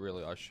 because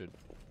really I should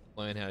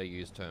learn how to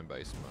use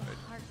turn-based mode.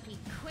 Heartbeat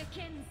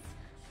quickens.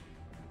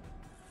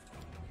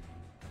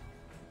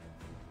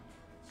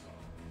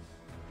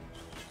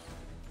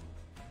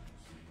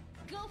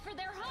 Go for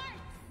their hearts.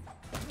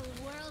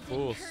 The world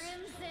in Oof.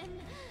 crimson.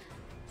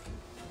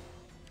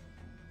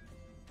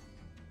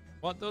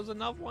 What? There was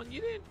another one?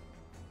 You didn't?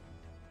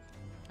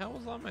 How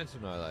was I meant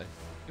to know that?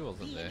 He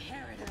wasn't The there.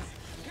 Inheritor,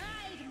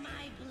 guide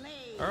my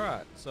blade.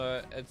 Alright,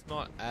 so it's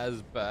not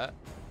as bad.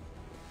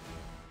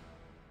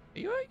 Are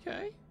you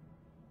okay?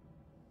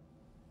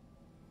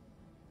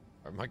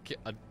 Or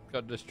I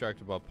got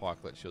distracted by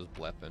Pikelet. She was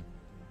blepping.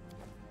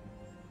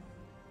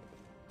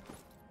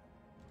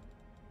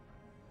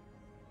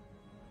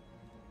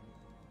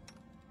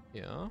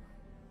 Yeah.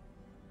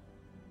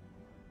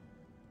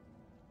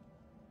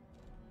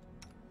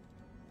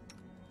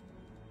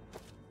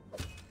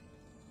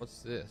 What's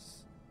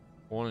this?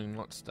 Warning,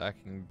 not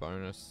stacking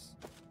bonus.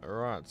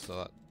 Alright, so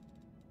that,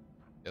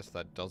 guess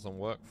that doesn't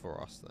work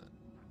for us then.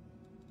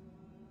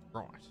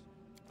 Right.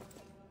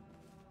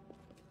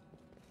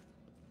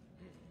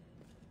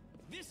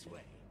 This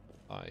way.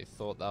 I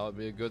thought that would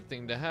be a good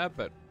thing to have,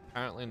 but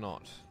apparently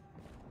not.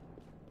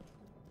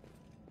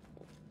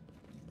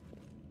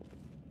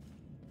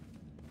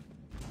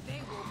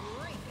 They will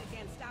break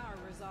against our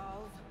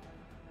resolve.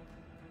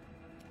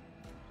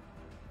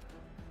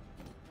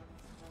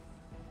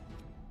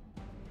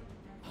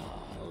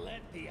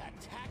 Let the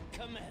attack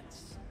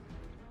commence.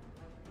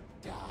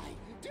 Die!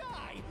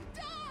 Die!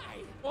 Die!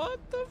 What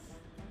the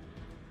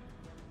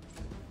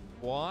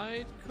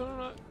Why couldn't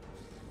I?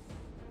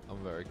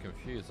 I'm very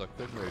confused. I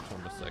could move to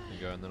him a second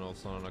ago and then all of a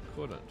sudden I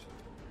couldn't.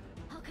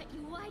 I'll cut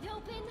you wide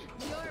open.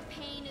 Your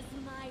pain is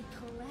my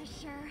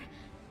pleasure.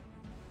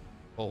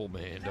 Oh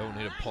man, don't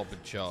need to pop a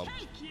chub.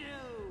 Take you.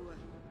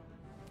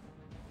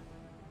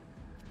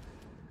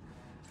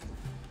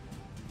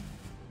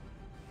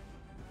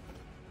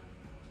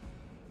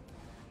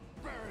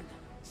 Burn!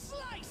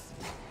 Slice!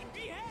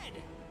 Behead!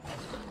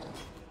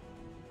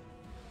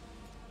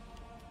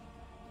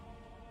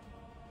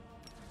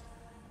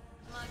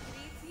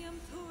 Magritium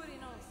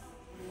Turinos.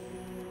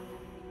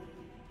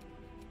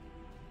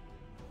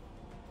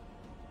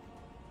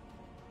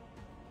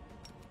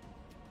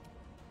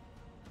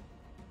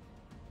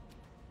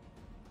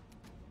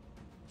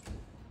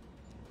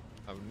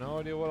 I have no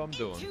idea what I'm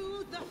doing.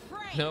 Into the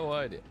fray. No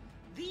idea.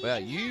 The Wow,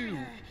 you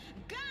Inheritor,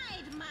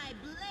 guide my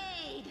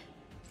blade.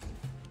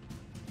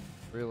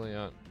 really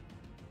aren't.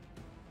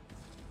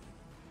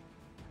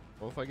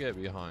 What if I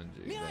get behind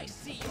you? May I Then?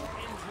 see your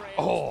entrails,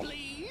 Oh.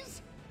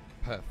 please?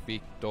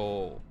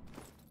 Perfecto.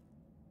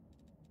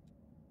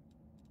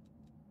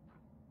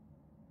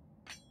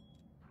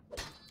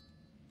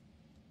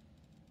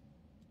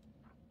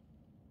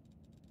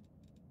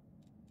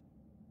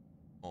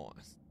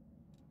 Nice.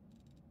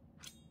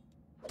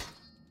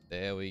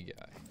 There we go.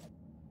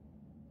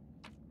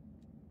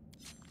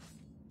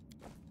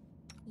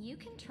 You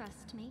can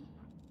trust me.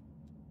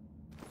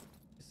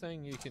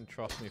 Saying you can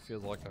trust me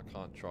feels like I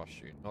can't trust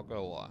you. Not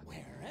gonna lie.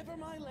 Wherever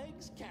my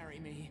legs carry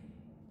me.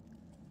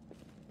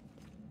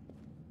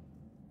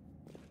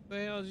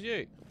 The hell's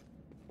you?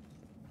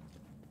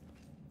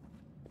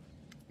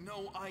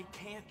 No, I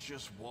can't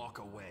just walk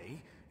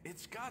away.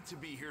 It's got to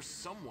be here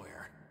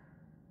somewhere.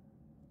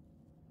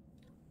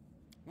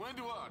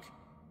 Wendwalk!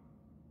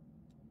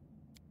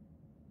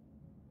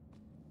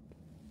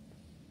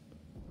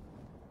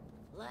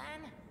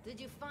 Lan, did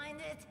you find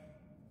it?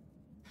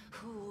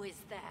 Who is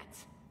that?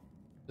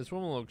 This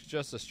woman looks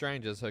just as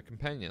strange as her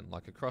companion,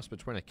 like a cross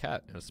between a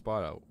cat and a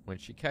spider. When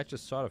she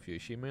catches sight of you,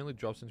 she immediately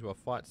drops into a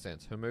fight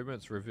stance. Her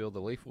movements reveal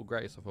the lethal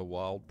grace of a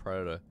wild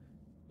predator.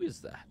 Who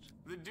is that?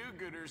 The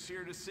do-gooders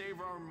here to save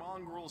our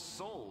mongrel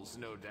souls,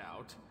 no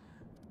doubt.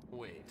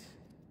 Wait.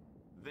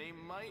 They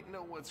might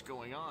know what's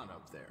going on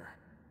up there.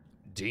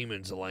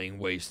 Demons are laying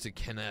waste to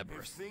Canabras.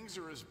 If things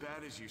are as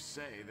bad as you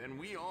say, then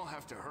we all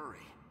have to hurry.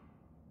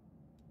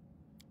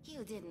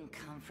 You didn't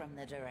come from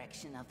the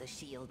direction of the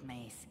shield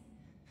maze.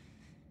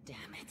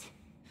 Damn it.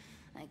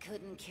 I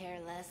couldn't care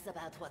less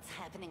about what's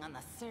happening on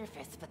the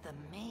surface, but the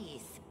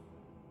maze.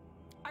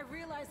 I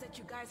realize that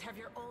you guys have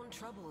your own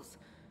troubles,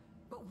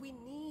 but we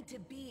need to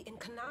be in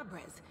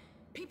Canabras.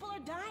 People are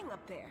dying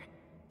up there.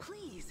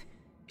 Please,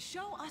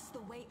 show us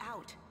the way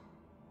out.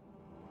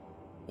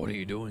 What are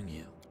you doing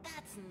here?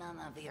 That's none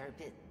of your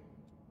bit.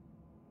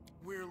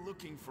 We're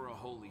looking for a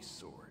holy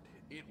sword.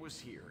 It was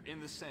here, in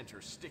the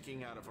center,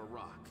 sticking out of a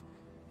rock.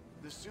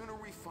 The sooner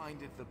we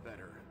find it, the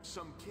better.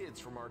 Some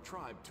kids from our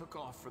tribe took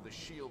off for the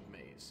shield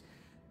maze.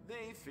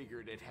 They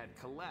figured it had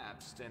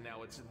collapsed, and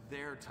now it's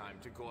their time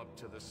to go up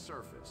to the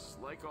surface,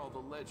 like all the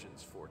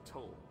legends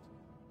foretold.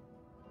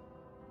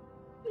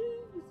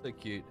 So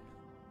cute.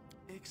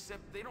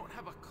 Except they don't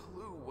have a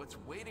clue what's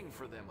waiting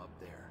for them up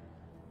there.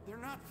 They're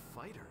not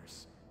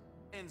fighters.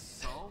 And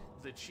Saul,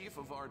 the chief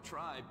of our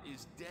tribe,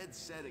 is dead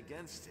set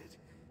against it.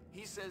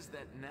 He says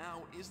that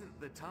now isn't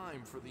the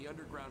time for the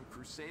underground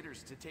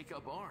crusaders to take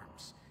up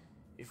arms.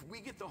 If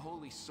we get the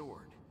holy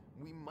sword,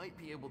 we might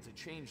be able to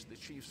change the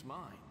chief's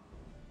mind.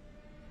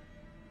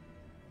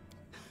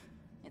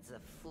 It's a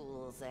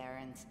fool's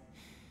errand.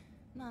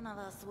 None of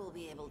us will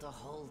be able to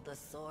hold the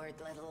sword,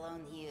 let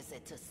alone use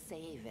it to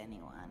save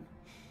anyone.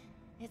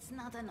 It's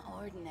not an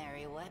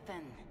ordinary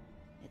weapon.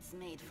 It's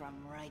made from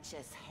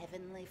righteous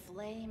heavenly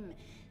flame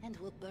and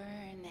will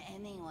burn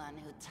anyone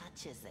who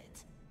touches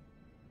it.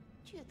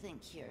 Do you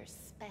think you're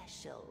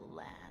special,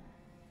 Lan?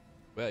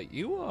 Well,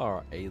 you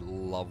are a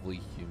lovely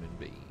human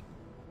being.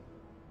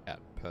 Cat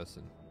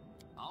person.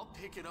 I'll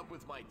pick it up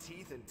with my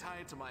teeth and tie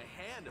it to my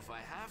hand if I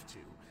have to.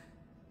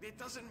 It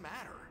doesn't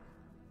matter.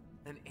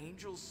 An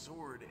angel's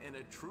sword and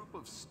a troop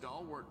of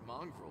stalwart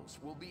mongrels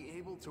will be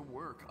able to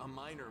work a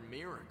minor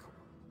miracle.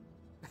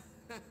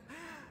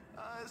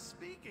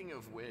 Speaking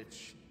of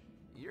which,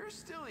 you're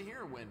still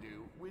here,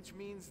 Wendu, which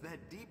means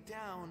that deep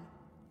down,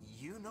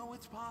 you know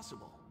it's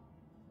possible.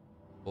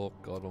 Oh,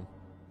 got him.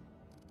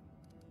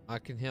 I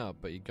can help,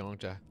 but you're going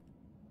to...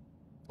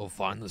 We'll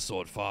find the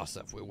sword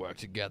faster if we work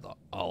together.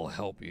 I'll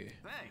help you.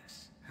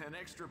 Thanks. An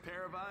extra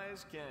pair of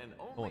eyes can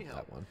I only want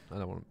help. that one. I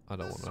don't want.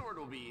 The sword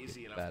will be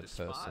easy enough bad to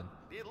spot. person.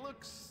 It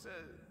looks,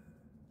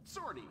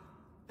 swordy.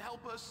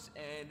 Help us,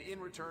 and in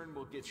return,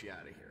 we'll get you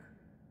out of here.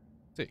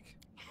 Sick.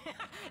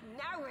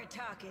 Now we're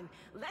talking.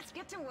 Let's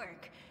get to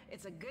work.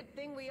 It's a good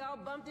thing we all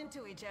bumped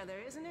into each other,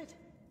 isn't it?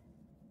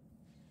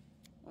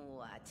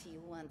 What,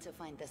 you want to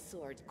find the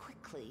sword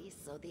quickly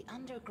so the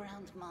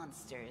underground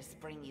monsters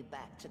bring you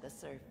back to the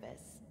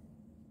surface?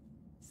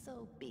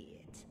 So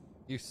be it.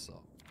 You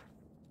suck.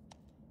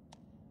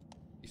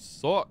 You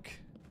suck.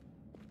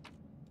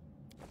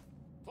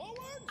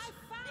 Forwards? I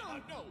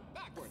found no,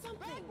 backwards.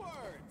 something.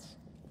 Backwards.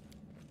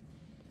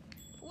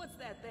 What's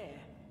that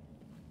there?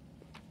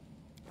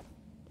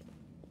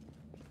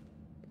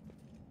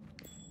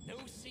 No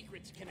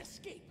secrets can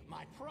escape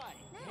my prying.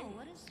 No,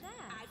 what is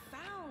that? I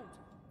found,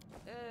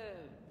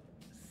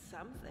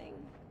 something.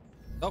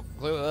 Oh,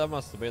 clearly that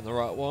must have been the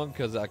right one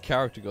because our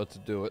character got to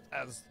do it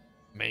as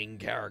main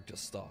character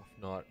stuff,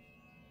 not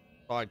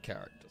side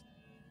characters.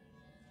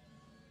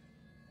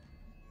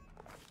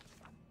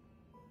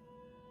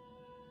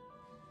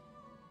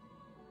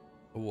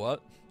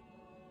 What?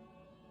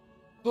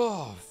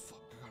 Oh, fuck,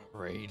 I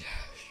gotta read.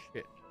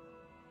 Shit.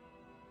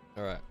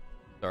 Alright.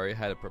 Sorry, I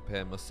had to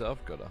prepare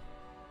myself. Gotta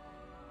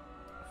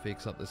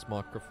fix up this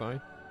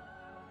microphone.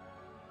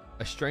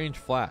 A strange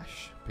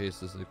flash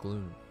pierces the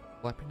gloom.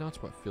 Flappy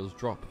NUTTSWORTH feels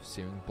drop of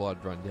searing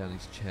blood run down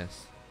his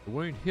chest. The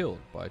wound healed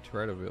by a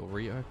Teretoville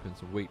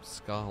reopens and weeps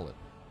scarlet.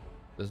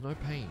 There's no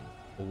pain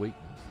or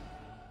weakness.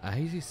 A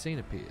hazy scene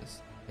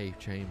appears. Cave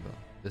chamber.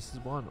 This is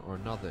one or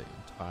another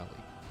entirely.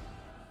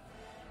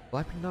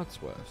 Flappy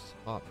NUTTSWORTH's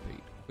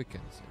heartbeat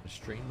quickens and a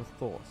stream of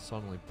thoughts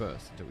suddenly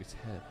bursts into his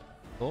head.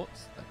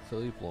 Thoughts that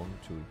clearly belong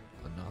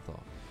to another.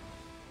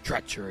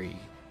 Treachery!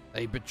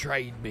 They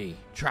betrayed me,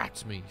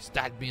 trapped me,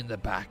 stabbed me in the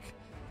back.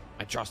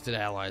 My trusted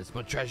allies,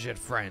 my treasured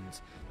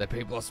friends, the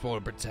people I swore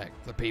to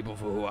protect, the people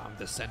for whom I'm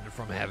descended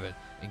from heaven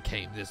and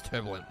came to this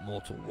turbulent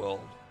mortal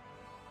world.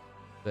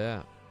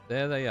 There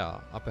they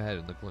are, up ahead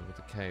in the gloom of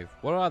the cave.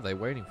 What are they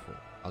waiting for?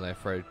 Are they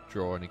afraid to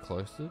draw any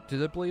closer? Do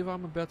they believe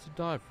I'm about to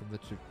die from the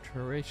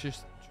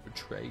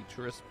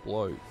traitorous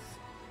blows?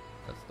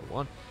 That's the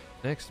one.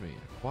 Next to me,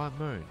 a quiet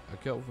moan.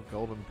 A girl with a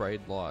golden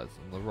braid lies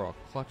on the rock,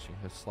 clutching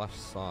her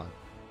slashed side.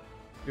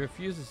 She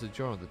refuses to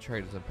join the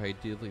traitors and pay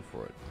dearly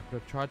for it. I could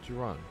have tried to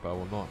run, but I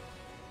will not.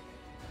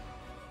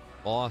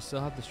 While I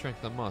still have the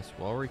strength I must,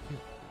 while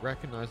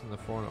recognizing the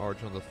foreign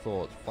origin of the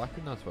thoughts,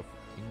 Flappy Nutsworth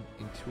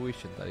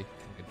intuition that he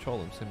can control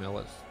them, so now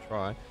let's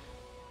try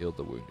heal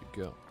the wounded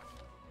girl.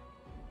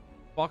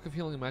 Spark of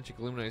healing magic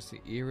illuminates the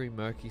eerie,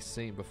 murky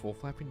scene before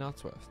Flappy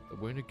Nutsworth. The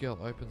wounded girl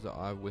opens her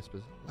eye and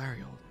whispers,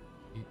 Lariel,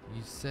 you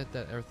said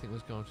that everything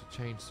was going to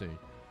change soon.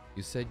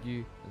 You said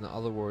you and the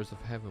other warriors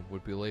of heaven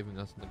would be leaving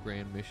us on the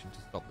grand mission to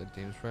stop the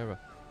demons forever.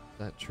 Is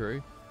that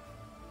true?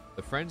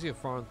 The frenzy of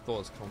foreign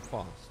thoughts come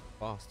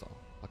faster.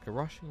 Like a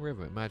rushing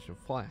river, imagine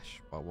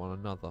flash by one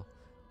another.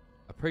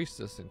 A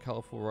priestess in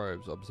colourful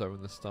robes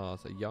observing the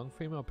stars, a young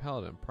female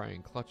paladin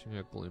praying, clutching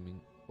her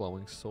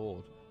glowing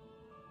sword.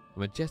 A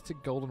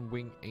majestic golden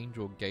winged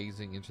angel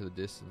gazing into the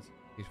distance,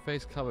 his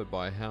face covered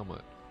by a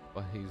helmet,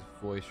 but his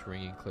voice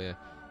ringing clear.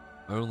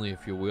 Only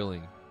if you're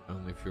willing,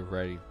 only if you're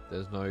ready,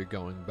 there's no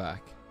going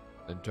back.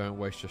 Then don't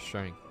waste your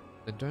strength.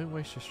 Healing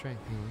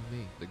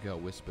me, the girl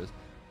whispers.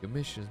 Your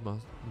mission is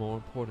more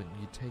important,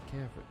 you take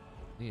care of it.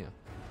 Near.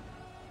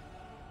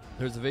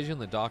 There is a vision in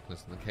the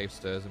darkness, and the cave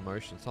stirs in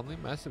motion.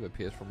 Something massive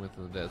appears from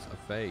within the depths,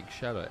 a vague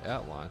shadow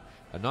outline.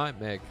 A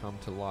nightmare come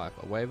to life.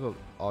 A wave of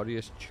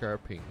odious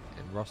chirping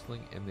and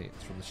rustling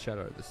emanates from the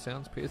shadow. The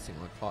sounds piercing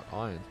like hot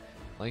irons,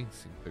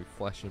 lancing through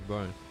flesh and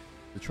bone.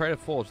 The traitor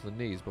falls to the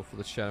knees before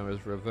the shadow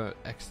is revert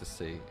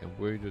ecstasy, and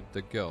wounded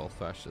the girl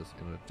thrashes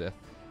in her death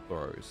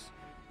throes.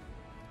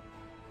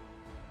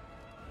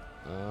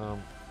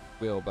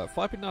 But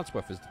Flappy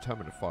Nutsworth is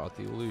determined to fight out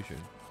the illusion.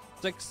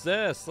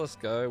 Success! Let's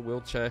go,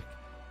 we'll check.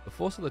 The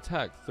force of the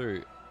attack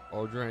through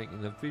ordering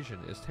in the vision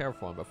is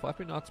terrifying, but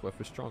Flappy Nutsworth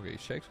is stronger. He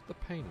shakes with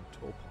the pain and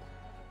torpor.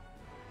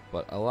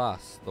 But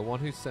alas, the one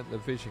who sent the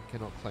vision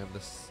cannot claim the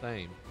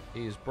same.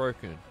 He is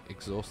broken,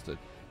 exhausted.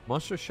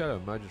 Monstrous shadow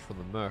emerges from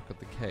the murk of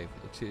the cave.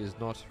 It is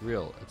not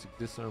real. It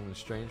exists only in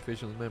strange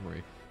vision and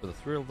memory, but the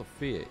thrill of the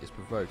fear is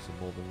provoked and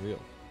more than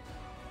real.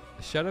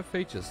 The shadow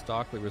features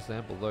starkly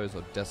resemble those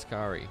of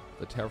Descari,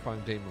 the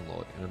terrifying demon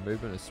lord, in a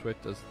movement as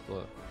swift as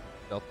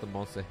the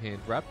monster hand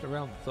wrapped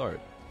around the throat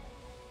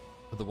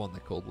of the one they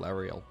called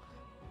Lariel.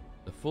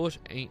 The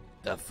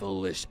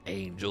foolish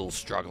angel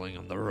struggling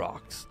on the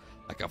rocks,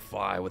 like a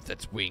fly with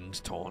its wings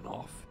torn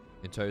off,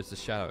 intones the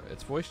shadow.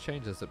 Its voice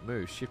changes as it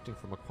moves, shifting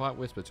from a quiet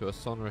whisper to a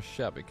sonorous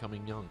shout,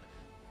 becoming young,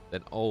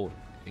 then old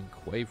and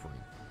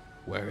quavering.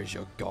 Where is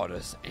your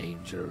goddess,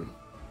 angel?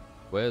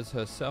 Where's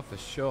her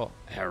self-assured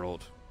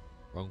herald?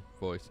 Wrong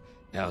voice.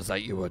 How's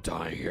that you were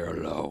dying here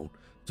alone,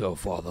 so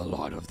far the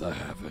light of the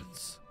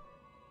heavens?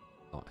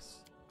 Nice.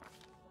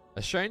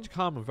 A strange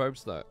calm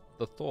invokes the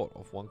thought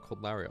of one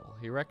called Lariel.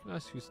 He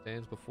recognizes who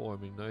stands before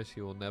him and knows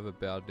he will never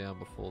bow down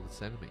before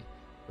this enemy.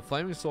 The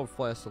flaming sword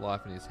flares to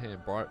life in his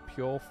hand, bright,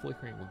 pure,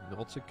 flickering with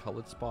melted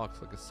colored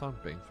sparks like a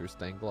sunbeam through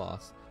stained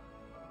glass.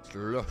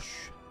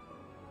 Slush!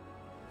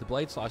 The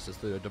blade slices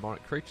through the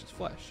demonic creature's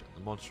flesh,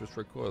 and the monstrous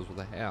recoils with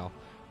a howl,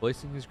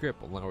 releasing his grip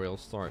on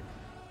Lariel's throat.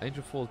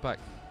 Angel falls back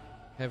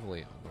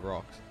heavily on the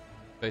rocks.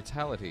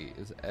 Fatality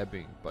is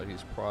ebbing, but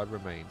his pride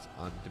remains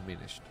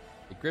undiminished.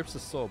 He grips the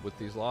sword with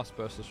his last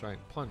burst of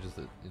strength, plunges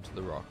it into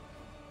the rock.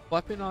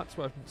 Flappy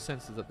Nutsworth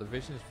senses that the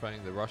vision is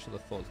fading, the rush of the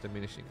thoughts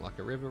diminishing, like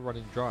a river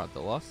running dry. The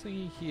last thing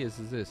he hears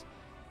is this: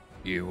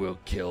 "You will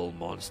kill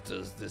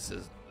monsters. This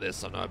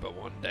I know, but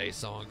one day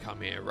someone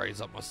come here, raise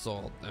up my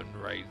sword, then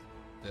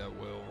there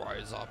will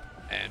rise up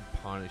and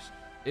punish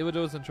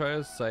evildoers and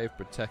traitors, save,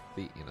 protect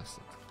the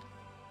innocent."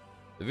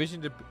 The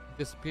vision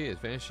disappears,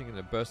 vanishing in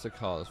a burst of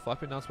colors.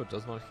 Flappy Nutsworth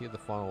does not hear the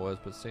final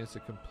words, but seems to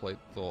complete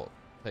thought,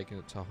 taking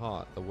it to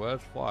heart. The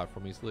words fly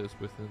from his lips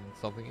within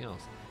something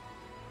else.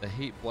 The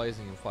heat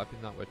blazing in Flappy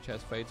Nutsworth's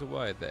chest fades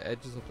away. The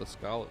edges of the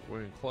scarlet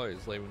wound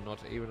close, leaving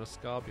not even a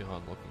scar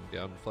behind. Looking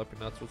down, Flappy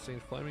Nutsworth sees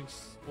flaming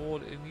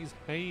sword in his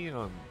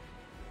hand.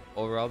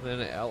 Or rather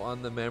than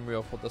outline the memory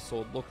of what the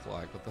sword looked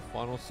like. With the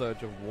final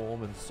surge of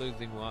warm and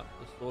soothing light,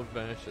 the sword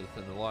vanishes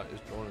and the light is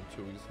drawn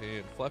into his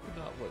hand. Flappy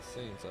Nutsworth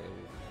seems that he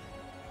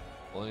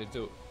will only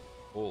do it.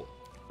 Oh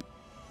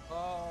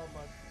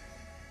my.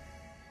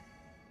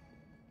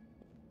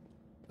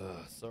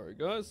 Sorry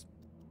guys.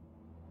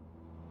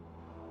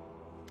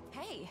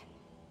 Hey,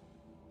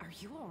 are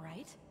you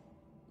alright?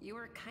 You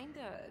were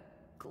kinda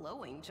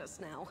glowing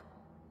just now.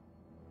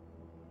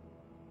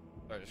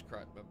 I just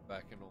cracked my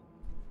back and all.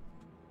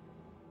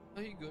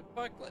 Are you good,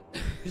 Pikelet?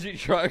 She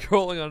tried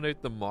crawling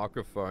underneath the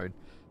microphone.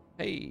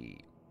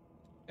 Hey.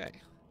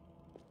 Okay.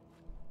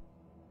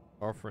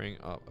 Offering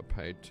up a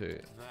paid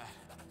to.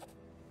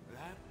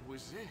 That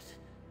was it.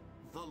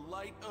 The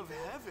light of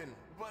heaven.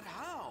 But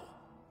how?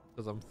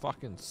 Because I'm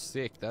fucking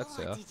sick, that's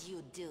how. What did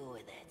you do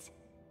with it?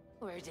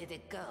 Where did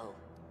it go?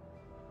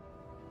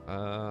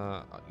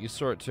 You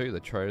saw it too, the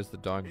traitors, the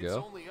dying girl.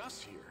 It's only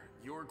us here.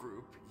 Your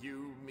group,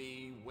 you,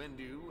 me,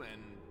 Wendu,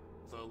 and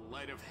the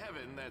light of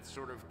heaven that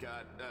sort of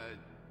got,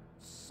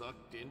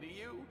 sucked into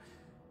you.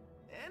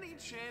 Any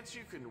chance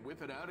you can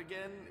whip it out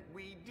again?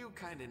 We do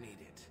kinda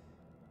need it.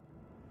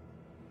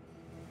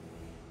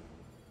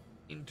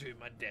 Into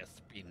my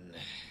dustbin.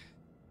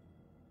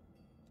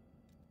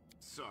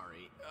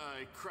 Sorry,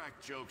 I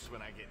crack jokes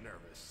when I get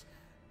nervous,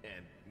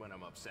 and when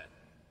I'm upset,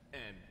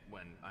 and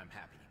when I'm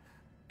happy.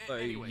 So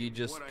Anyway, you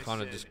just what I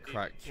kind of said, just it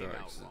crack came out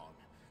jokes. wrong.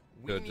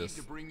 We Could've need just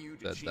to bring you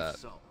to said Chief that.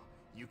 Sol.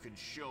 You can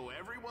show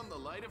everyone the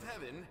light of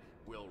heaven.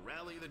 We'll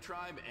rally the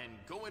tribe and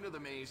go into the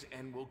maze,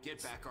 and we'll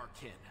get back our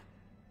kin.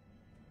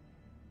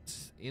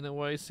 In a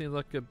way, seems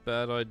like a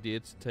bad idea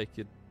to take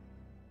your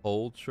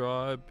whole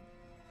tribe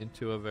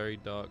into a very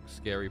dark,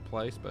 scary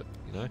place, but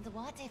you know. And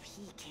what if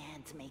he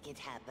can't make it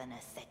happen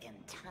a second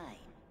time?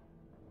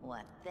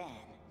 What then?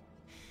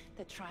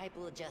 The tribe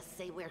will just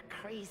say we're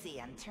crazy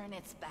and turn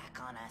its back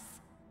on us.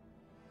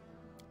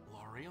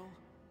 L'Ariel?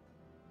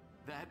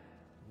 That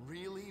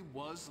really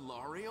was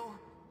L'Ariel?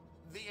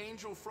 The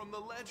angel from the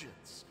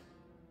legends.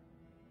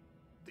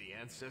 The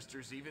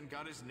ancestors even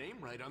got his name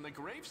right on the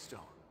gravestone.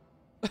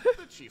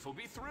 The chief will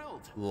be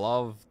thrilled.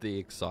 Love the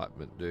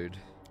excitement, dude.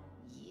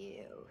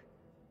 You.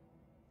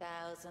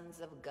 Thousands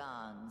of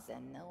gongs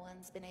and no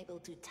one's been able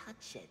to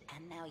touch it,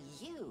 and now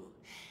you,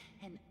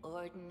 an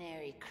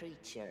ordinary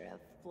creature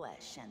of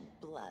flesh and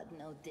blood,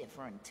 no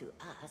different to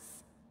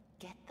us,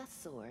 get the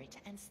sword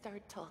and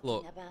start talking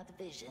Look, about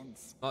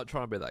visions. Not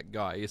trying to be that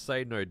guy. You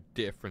say no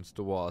difference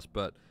to us,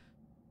 but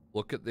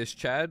look at this,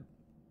 Chad.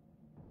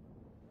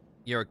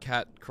 You're a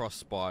cat cross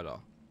spider.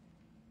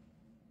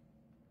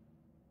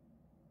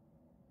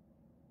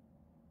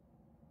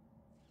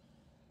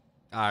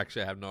 I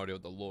actually have no idea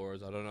what the lore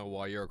is. I don't know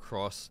why you're a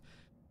cross,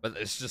 but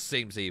this just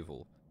seems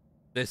evil.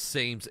 This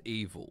seems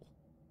evil.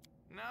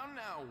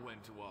 Now,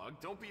 Wentawag,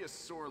 don't be a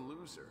sore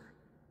loser.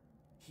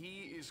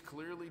 He is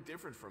clearly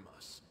different from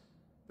us.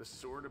 The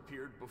sword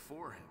appeared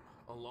before him,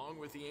 along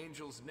with the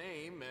angel's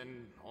name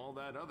and all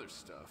that other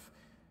stuff,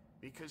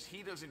 because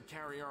he doesn't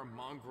carry our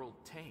mongrel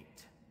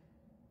taint.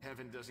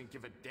 Heaven doesn't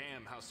give a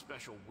damn how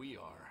special we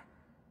are.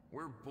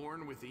 We're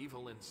born with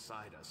evil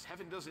inside us.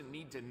 Heaven doesn't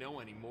need to know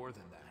any more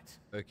than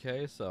that.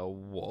 Okay, so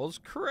I was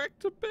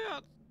correct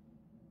about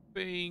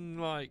being,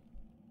 like,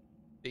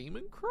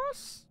 demon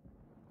cross?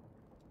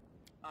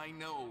 I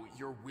know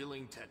you're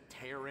willing to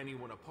tear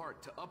anyone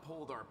apart to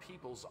uphold our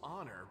people's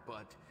honor,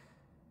 but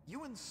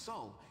you and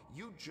Sol,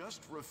 you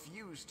just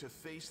refuse to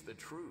face the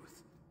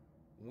truth.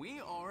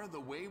 We are the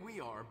way we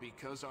are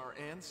because our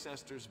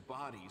ancestors'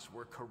 bodies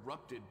were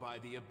corrupted by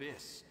the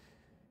abyss.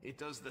 It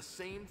does the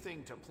same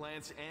thing to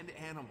plants and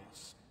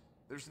animals.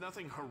 There's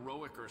nothing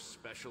heroic or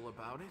special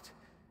about it.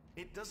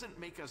 It doesn't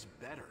make us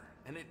better,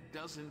 and it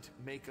doesn't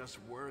make us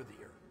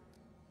worthier.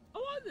 I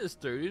like this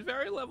dude. He's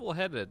very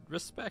level-headed.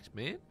 Respect,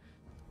 man.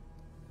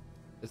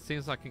 It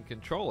seems I can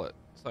control it.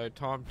 So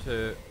time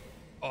to...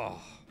 Oh.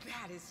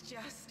 That is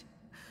just...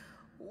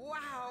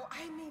 Wow,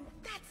 I mean,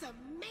 that's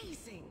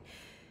amazing.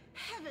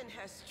 Heaven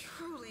has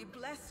truly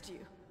blessed you.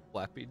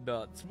 Flappy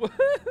nuts.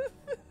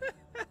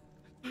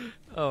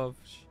 Oh,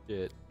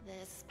 shit.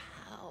 This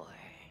power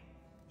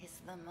is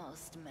the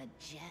most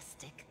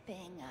majestic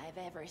thing I've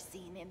ever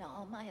seen in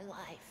all my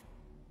life.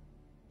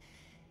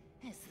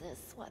 Is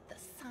this what the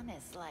sun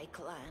is like,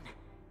 Lan?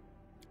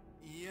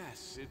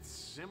 Yes, it's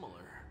similar.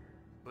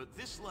 But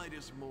this light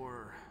is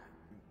more...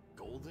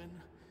 golden?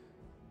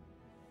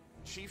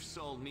 Chief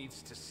Sol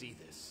needs to see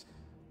this.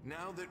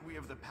 Now that we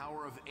have the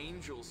power of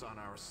angels on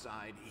our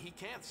side, he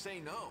can't say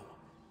no.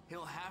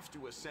 He'll have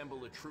to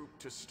assemble a troop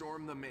to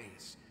storm the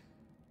maze.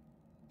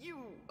 You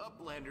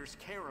Uplanders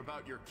care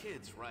about your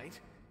kids, right?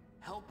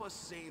 Help us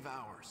save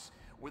ours.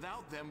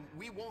 Without them,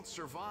 we won't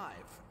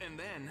survive. And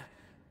then,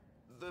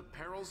 the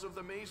perils of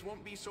the maze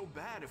won't be so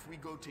bad if we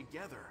go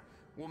together.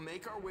 We'll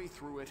make our way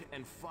through it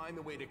and find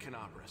the way to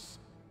Canabras.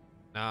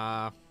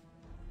 Nah.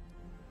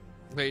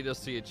 Maybe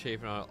just see a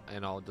chief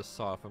and I'll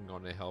decide if I'm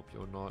going to help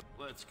you or not.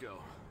 Let's go.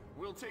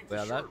 We'll take the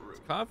Well, short that's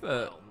route. kind of a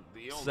Well,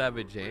 the only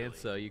savage route, really.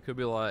 answer. You could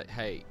be like,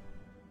 hey,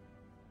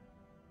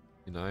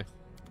 you know,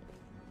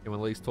 can we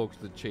at least talk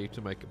to the chief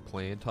to make a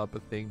plan type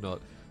of thing,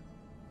 not,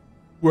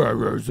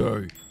 where is he?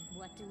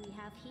 What do we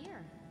have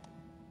here?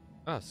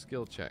 Ah,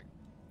 skill check.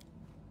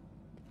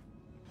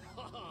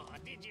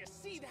 Did you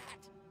see that?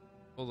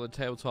 Well, the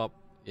tabletop,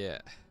 yeah.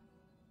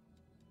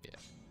 Yeah.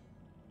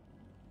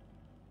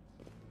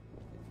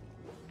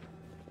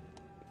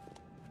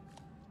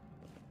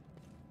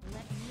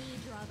 Let me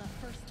draw the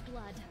first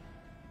blood.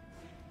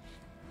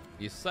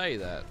 You say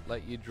that,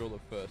 let you draw the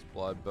first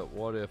blood, but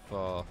what if,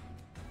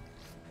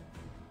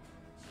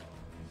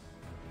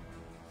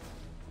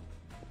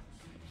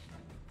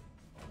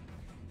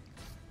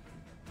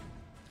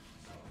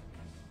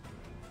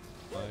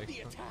 Let the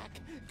attack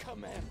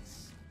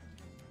commence.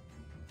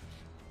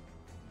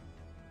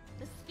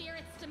 The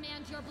spirits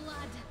demand your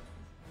blood.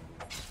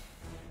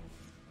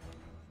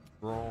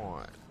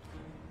 right.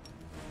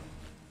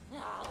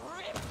 I'll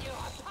rip you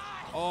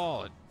apart!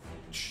 Oh,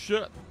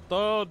 shit,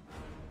 dude.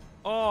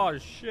 Oh,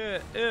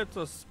 shit, it's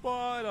a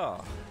spider.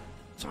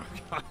 Sorry,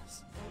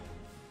 guys.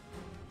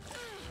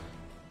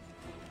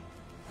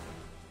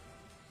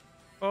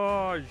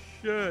 Oh,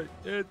 shit,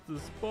 it's a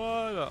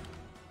spider.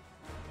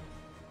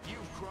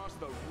 You've crossed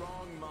the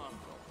wrong mongrel.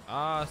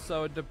 Ah,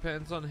 so it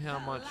depends on how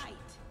The much light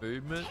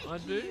movement I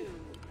take do? you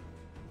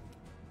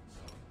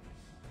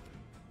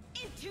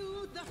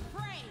into the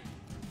fray.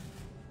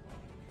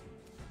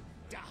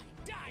 Die,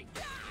 die,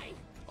 die!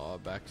 Oh,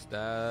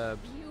 backstab.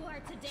 You are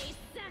today's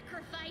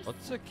sacrifice.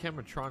 What's the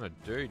camera trying to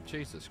do?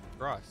 Jesus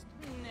Christ.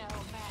 No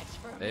match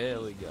for There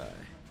me. we go.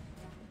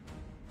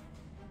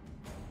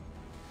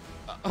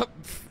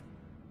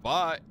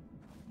 Bye.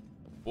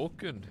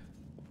 Walking.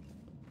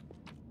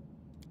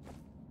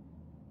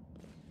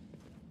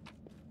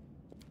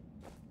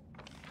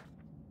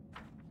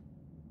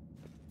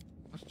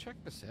 Let's check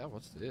this out.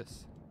 What's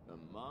this? The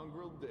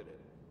mongrel did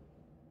it.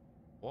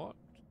 What?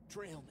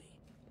 Trail me.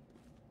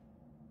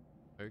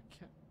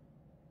 Okay.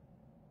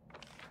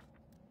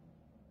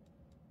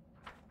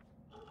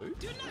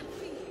 Do not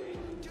fear.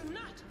 Do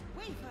not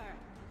waver.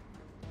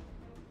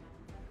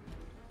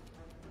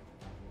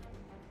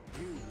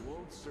 You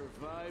won't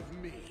survive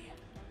me.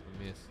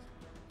 I missed.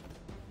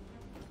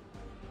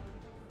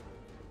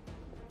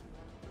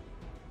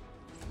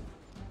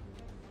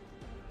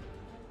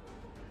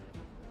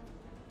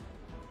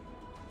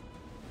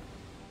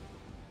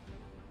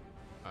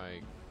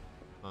 I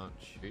can't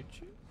shoot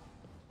you?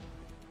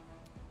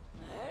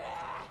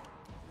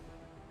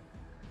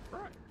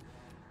 Right.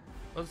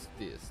 What's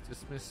this?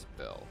 Dismiss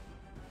spell.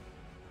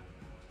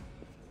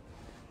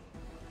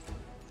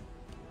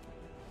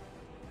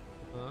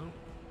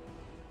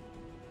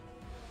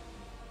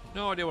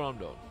 No idea what I'm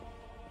doing.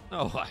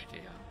 No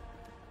idea.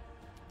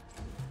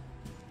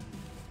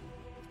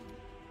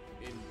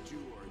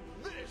 Endure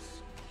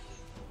this.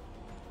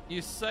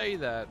 You say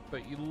that,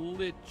 but you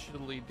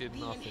literally did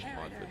nothing,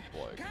 my good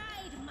bloke.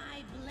 Guide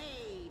my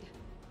blade.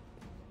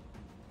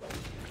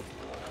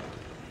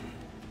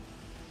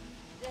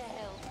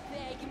 They'll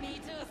beg me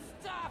to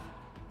stop.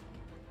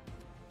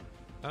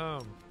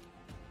 Um.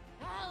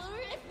 I'll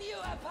rip you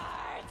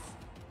apart.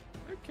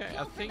 Okay,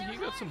 I think you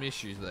got some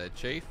issues there,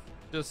 Chief.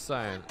 Just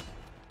saying.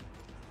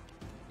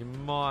 You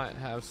might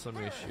have some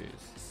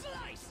issues.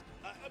 Slice.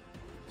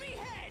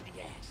 Behead.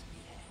 Yes,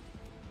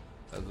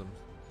 behead. As them.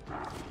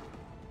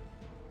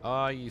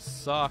 Ah, you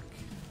suck.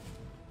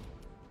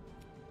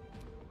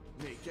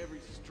 Make every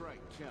strike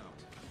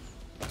count.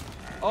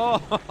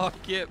 Oh,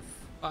 get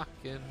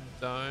fucking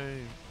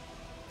domed.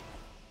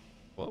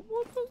 What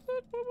was it?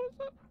 What was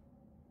it?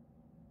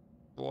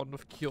 Wand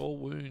of Cure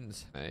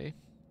Wounds, hey?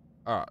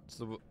 Alright,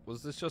 so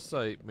was this just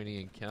a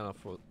mini encounter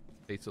for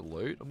a piece of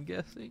loot, I'm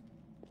guessing?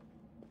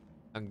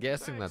 I'm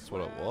guessing Thanks, that's what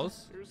it Lan.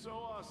 was. You're so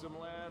awesome,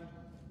 Lan.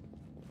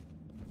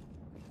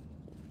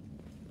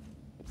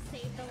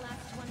 Save the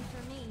last one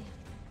for me.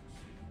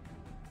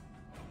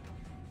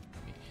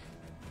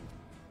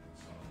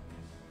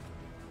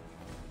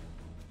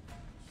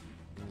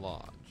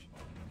 Large.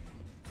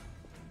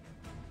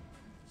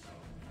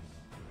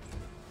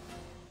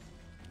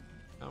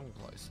 Come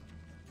closer.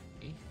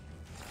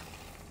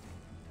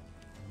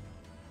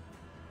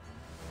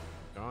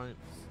 Giant,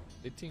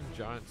 hitting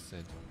giant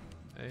center.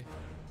 Hey.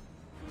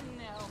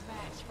 No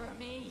match for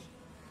me.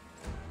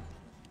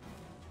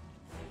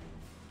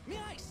 May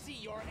I see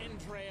your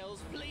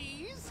entrails,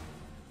 please?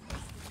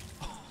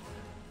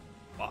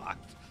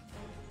 Fucked.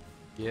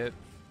 Get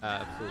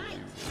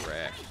absolutely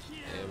wrecked.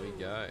 There we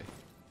go.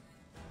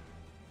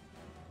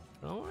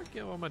 I don't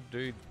get why my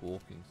dude's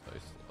walking so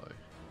slow.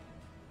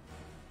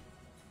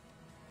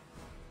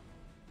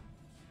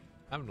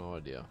 I have no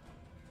idea.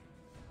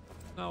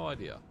 No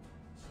idea.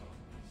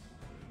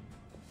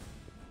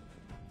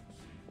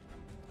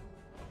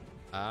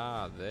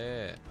 Ah,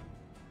 there.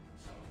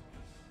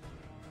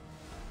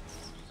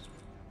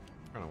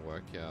 Trying to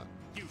work out.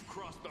 You've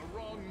crossed the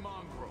wrong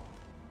mongrel.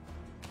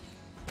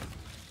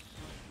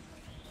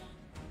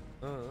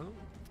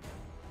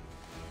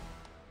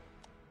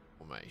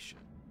 Formation.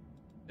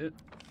 It.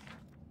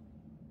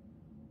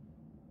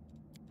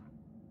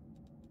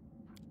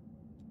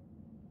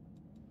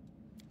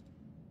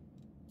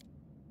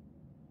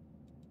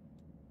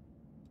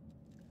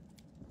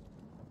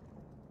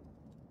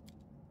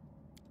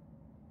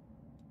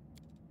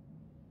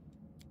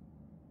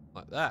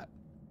 Like that.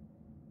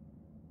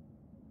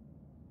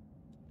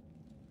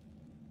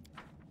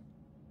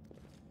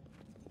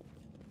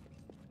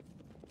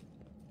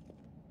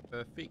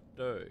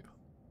 Perfecto.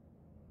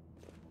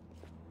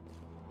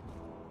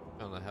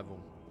 Gonna have them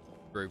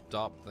grouped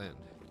up then.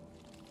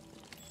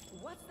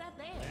 What's that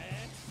there?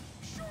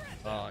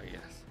 Oh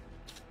yes.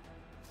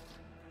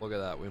 Look at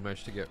that. We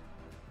managed to get.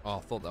 Oh, I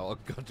thought that was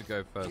going to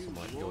go first. I'm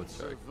like, You good won't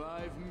joke.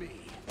 survive me.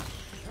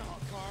 I'll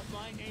carve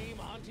my name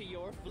onto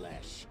your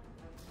flesh.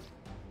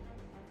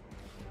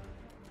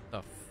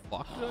 The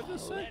fuck did I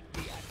just say? Let the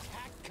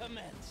attack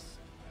commence.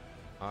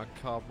 I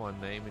carve my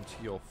name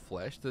into your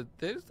flesh.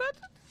 There's that.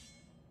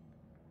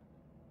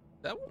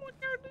 That what my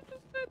character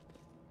just said?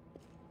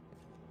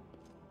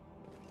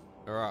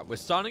 Alright, we're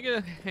starting to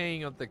get a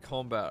hang of the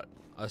combat.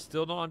 I'm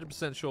still not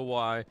 100% sure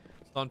why.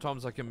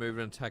 Sometimes I can move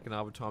and attack, and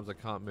other times I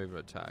can't move and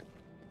attack.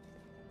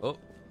 Oh,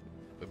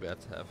 we're about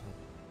to have him.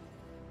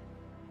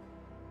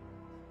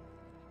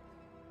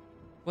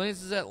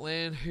 Glances at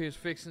Lan, who's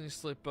fixing his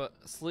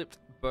slipped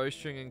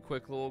bowstring, and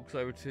quickly looks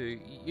over to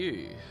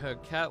you. Her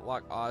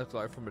cat-like eyes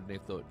glow from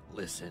beneath the hood.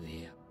 Listen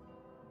here.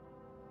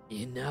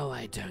 You know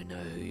I don't know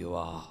who you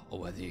are or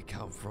whether you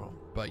come from,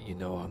 but you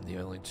know I'm the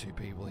only two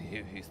people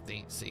here who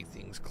see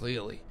things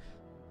clearly.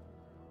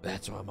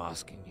 That's why I'm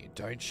asking you,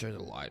 don't show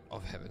the light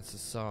of heaven to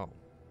Saul.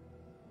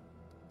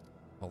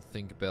 I'll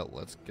think about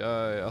let's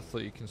go. I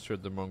thought you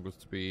construed the mongrels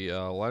to be,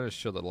 land is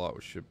sure the light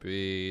should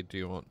be, do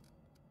you want...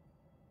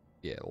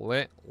 Yeah,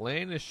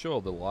 land is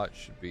sure the light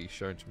should be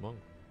shown to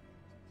mongrels.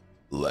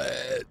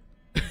 Land!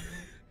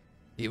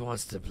 He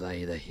wants to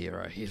play the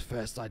hero. His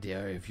first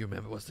idea, if you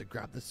remember, was to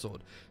grab the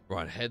sword,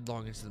 run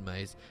headlong into the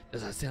maze.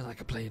 Does that sound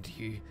like a plan to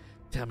you?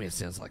 Tell me it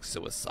sounds like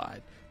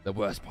suicide. The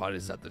worst part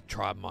is that the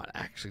tribe might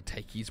actually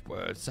take his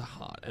words to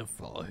heart and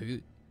follow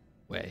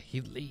where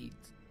he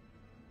leads.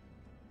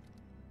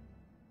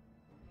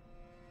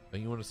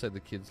 Don't you want to say the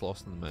kid's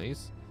lost in the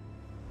maze?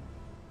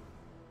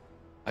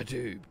 I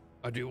do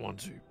want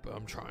to, but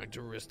I'm trying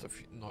to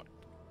not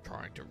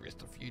trying to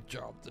risk a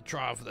future of the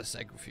trial for the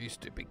sake of a few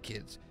stupid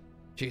kids.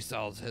 Chief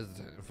Sal's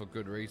hesitant for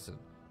good reason.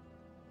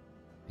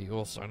 He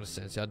also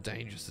understands how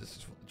dangerous this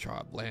is for the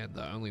tribe land,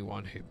 the only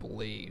one who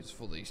believes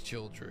for these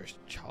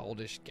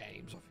childish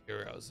games of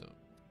heroism.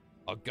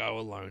 I'll go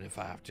alone if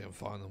I have to and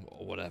find them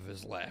or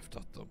whatever's left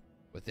of them,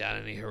 without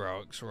any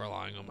heroics or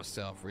relying on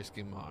myself,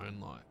 risking my own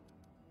life.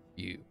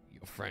 Your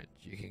friend,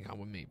 you can come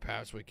with me.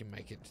 Perhaps we can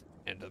make it to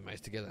the end of the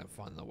maze together and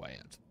find the way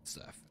out to the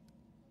surface.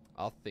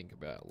 I'll think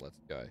about it. Let's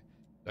go.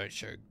 Don't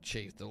show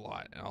Chief the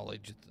light, and I'll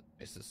lead you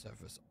to the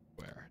surface.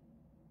 Where?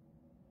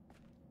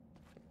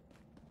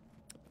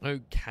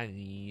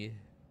 Okay.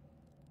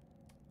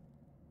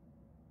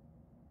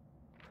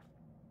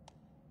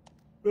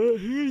 But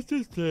here's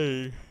the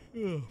thing.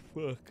 Oh,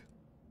 fuck.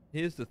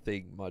 Here's the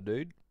thing, my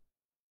dude.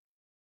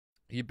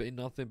 You've been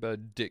nothing but a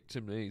dick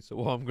to me, so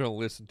I'm gonna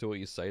listen to what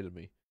you say to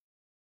me.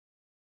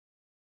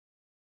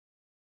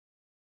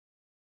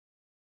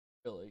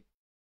 Really?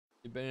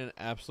 You've been an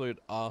absolute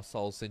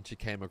arsehole since you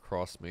came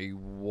across me.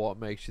 What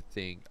makes you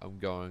think I'm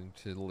going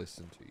to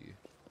listen to you?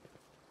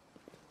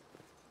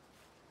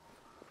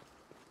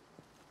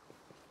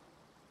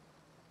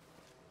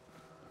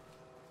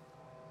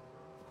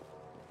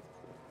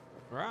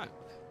 Right.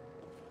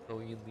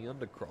 Going in the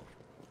undercroft.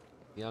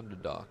 The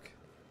Underdark.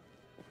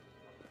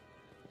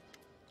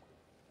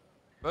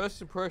 First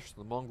impression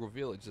of the mongrel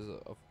village is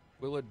a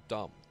willard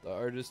dump. The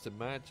odors to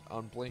match,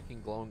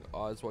 unblinking glowing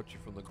eyes watch you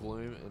from the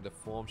gloom, and a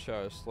form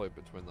shadow slope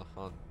between the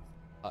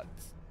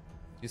huts.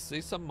 You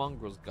see some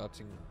mongrels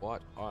gutting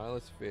white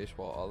eyeless fish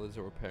while others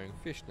are repairing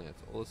fish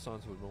nets. All the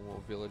signs of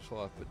normal village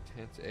life, but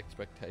tense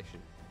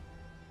expectation.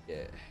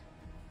 Yeah.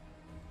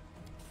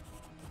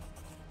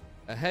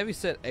 A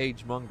heavy-set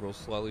aged mongrel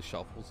slowly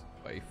shuffles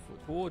his way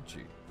towards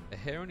you. The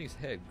hair on his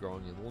head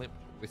growing in limp,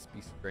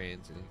 wispy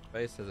strands, and his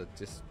face has a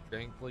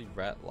distinctly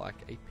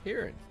rat-like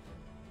appearance,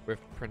 with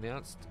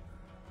pronounced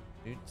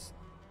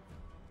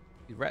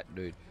rat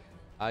nude.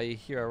 You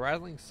hear a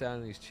rattling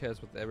sound in his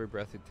chest with every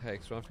breath he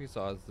takes. One of his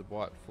eyes is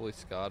white, fully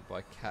scarred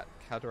by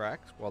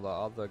cataracts, while the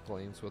other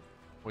gleams with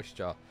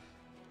moisture.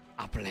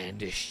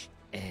 Uplandish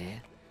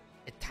air,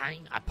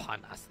 attacking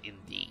upon us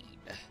indeed.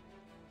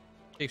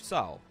 Chief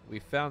Sal, we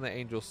found the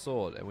angel's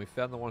sword, and we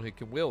found the one who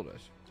can wield it.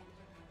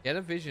 Get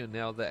a vision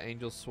now of the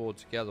angel's sword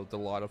together with the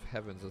light of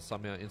heavens and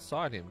somehow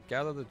inside him.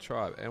 Gather the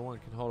tribe. Anyone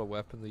can hold a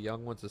weapon. The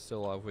young ones are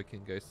still alive. We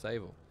can go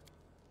save them.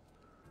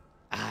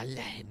 Ah,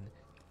 Len.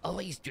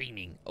 Always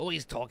dreaming.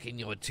 Always talking.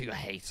 You're too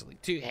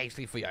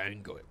hastily for your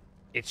own good.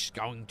 It's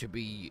going to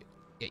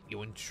get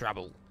you in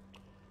trouble.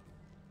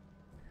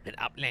 An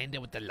uplander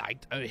with the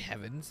light, oh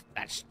heavens.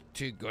 That's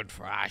too good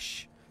for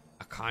us.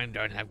 Our kind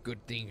don't have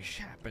good things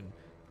happen.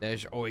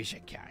 There's always a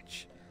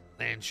catch.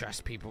 Land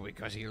trusts people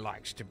because he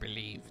likes to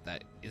believe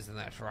that. Isn't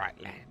that right,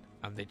 Land?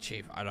 I'm the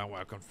chief. I don't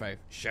work on faith.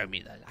 Show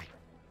me the light.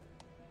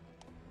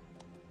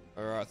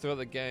 Alright, throughout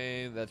the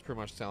game, that's pretty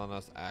much telling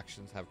us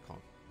actions have con.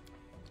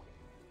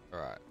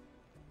 Alright.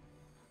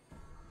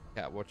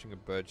 Cat watching a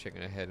bird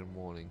checking ahead and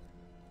warning.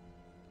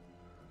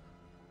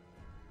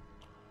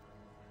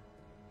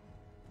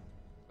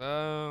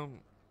 I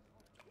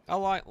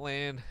like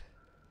Land.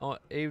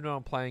 Even though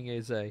I'm playing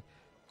as a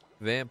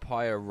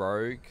vampire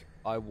rogue,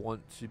 I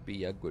want to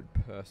be a good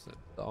person.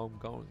 So I'm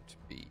going to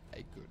be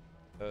a good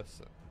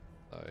person.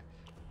 So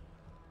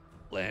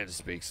Land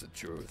speaks the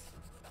truth.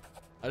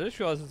 I just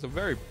realized it's a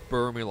very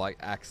Burmy-like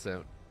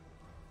accent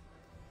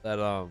that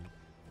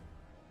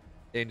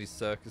Andy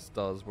Serkis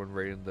does when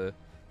reading the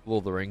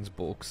Lord of the Rings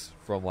books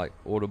from like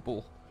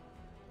Audible.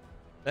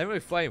 They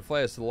really flame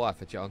flares to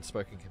life at your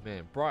unspoken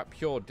command. Bright,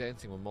 pure,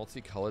 dancing with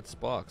multicolored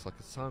sparks, like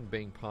a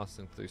sunbeam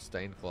passing through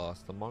stained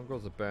glass. The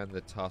mongrels abandon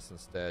their tasks and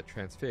stare,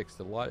 transfixed.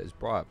 The light is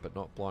bright, but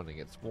not blinding.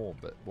 It's warm,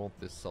 but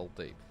warmth is soul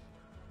deep.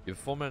 You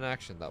perform an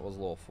action that was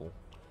lawful.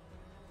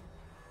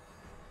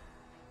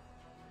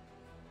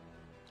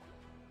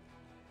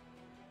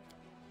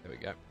 There we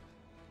go.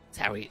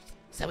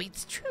 So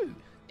it's true.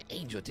 The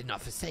angel did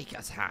not forsake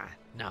us, huh?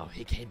 No,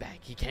 he came back.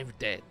 He came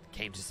dead.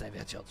 Came to save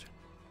our children.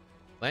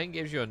 Lane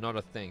gives you a nod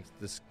of thanks.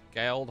 The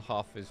scaled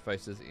half of his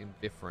face is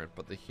indifferent,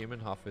 but the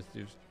human half is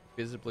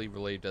visibly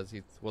relieved as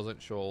he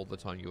wasn't sure all the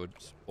time you would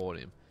support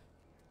him.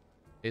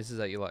 This is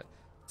that you like,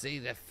 See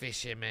the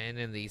fishermen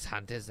and these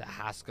hunters, the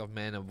husk of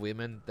men and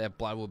women, their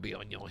blood will be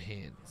on your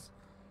hands.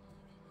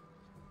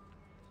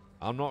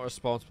 I'm not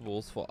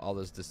responsible for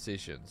others'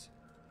 decisions.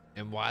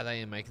 And why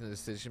they are making the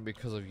decision?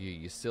 Because of you.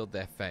 You sealed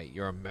their fate.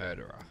 You're a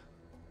murderer.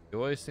 You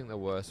always think the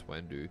worst,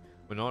 Wendu.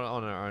 We're not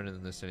on our own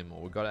in this anymore.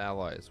 We've got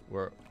allies.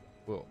 We're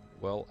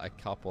well, a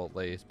couple at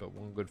least, but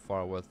one good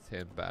fighter worth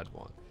 10 bad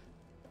ones.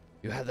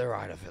 You have the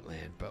right of it,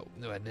 land, but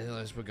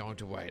nevertheless we're going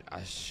to wait.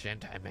 I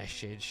sent a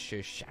message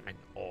to summon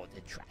all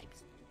the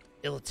tribes.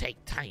 It'll take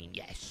time,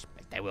 yes,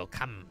 but they will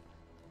come.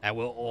 They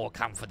will all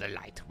come for the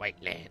light.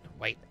 Wait, land.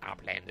 Wait,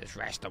 uplanders.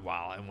 Rest a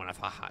while in one of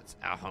our huts.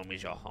 Our home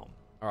is your home.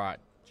 Alright,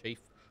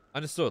 Chief.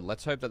 Understood.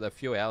 Let's hope that the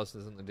few hours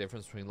isn't the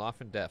difference between life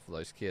and death for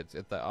those kids.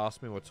 If they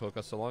ask me what took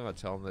us so long, I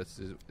tell them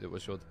it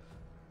was your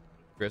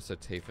grits their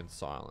teeth in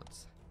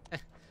silence.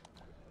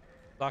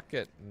 Suck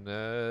it,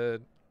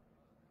 nerd.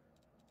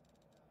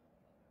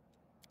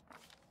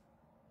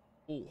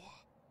 Ooh.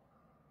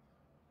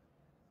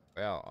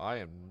 Wow, I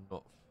am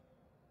not.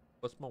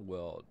 What's my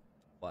world?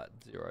 Flat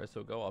 0,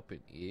 so go up in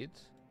it.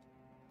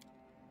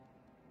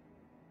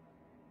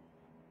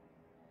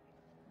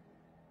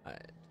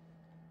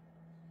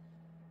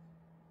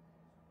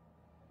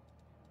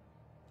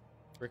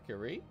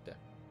 Trickery?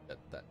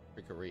 That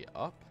trickery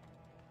up.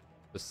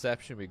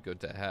 Perception would be good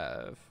to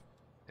have.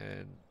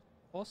 And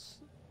what's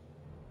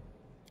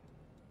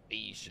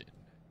Asian?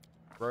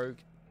 Rogue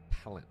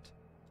talent.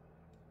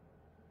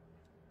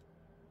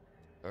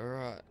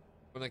 Alright.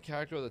 When a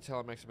character with a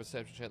talent makes a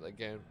perception check, they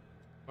gain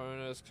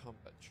bonus,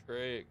 combat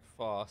trick,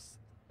 fast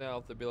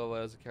stealth. The ability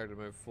allows the character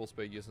to move full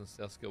speed using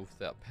stealth skill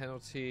without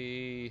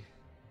penalty.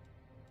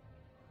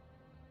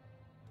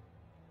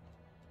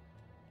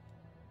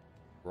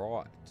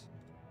 Right.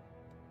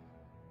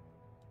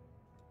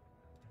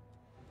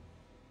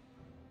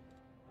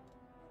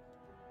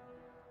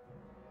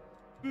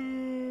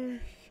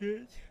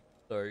 Shit.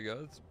 Sorry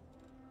guys.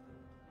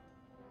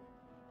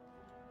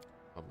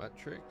 Combat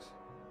tricks.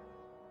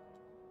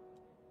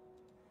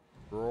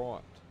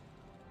 Right.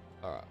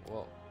 Alright,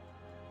 well.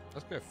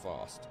 Let's go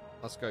fast.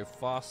 Let's go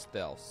fast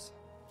stealths.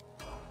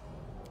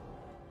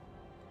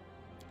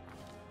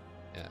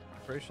 Yeah,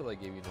 pretty sure they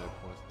give you no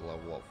points to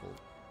level up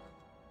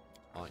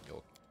for Aunt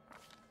York.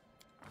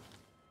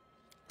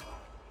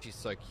 She's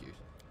so cute.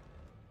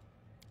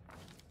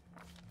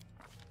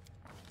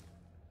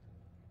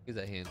 He's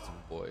a handsome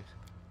boy.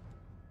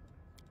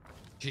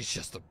 She's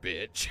just a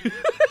bitch.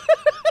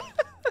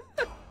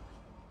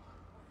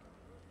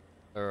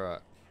 Alright.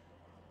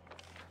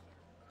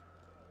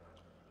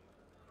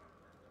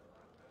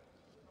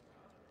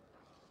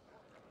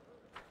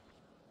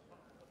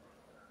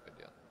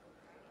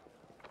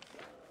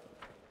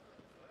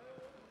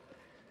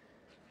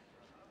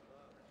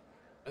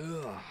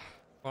 Ugh.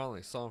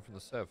 Finally, someone from the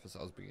surface.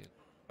 I was beginning.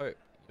 Oh,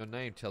 your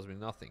name tells me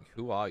nothing.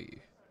 Who are you?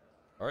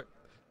 Alright.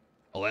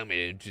 Allow me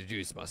to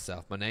introduce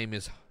myself. My name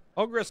is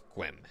Ogress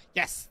Gwem.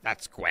 Yes,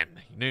 that's Gwem.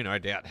 You no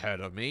doubt heard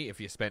of me.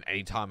 If you spent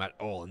any time at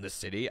all in this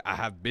city, I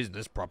have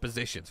business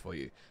propositions for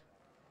you.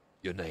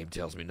 Your name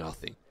tells me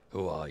nothing.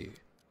 Who are you?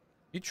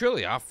 You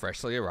truly are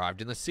freshly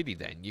arrived in the city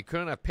then. You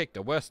couldn't have picked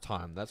a worse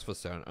time, that's for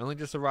certain. Only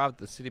just arrived at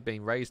the city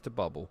being raised to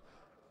bubble.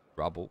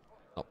 Rubble.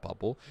 Not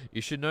bubble.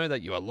 You should know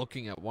that you are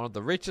looking at one of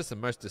the richest and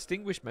most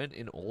distinguished men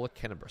in all of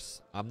Canabras.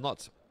 I'm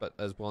not, but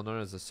as well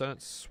known as a certain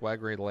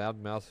swaggery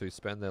loudmouths who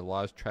spend their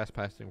lives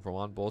trespassing from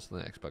one boss to the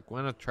next. But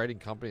Gwena Trading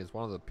Company is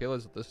one of the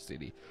pillars of this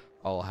city.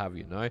 I'll have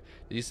you know.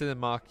 Did you see the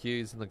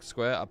marquees in the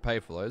square? I pay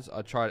for those.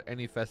 I tried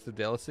any festive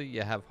delicacy.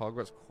 You have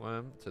Hogwarts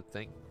Quirm to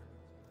thank.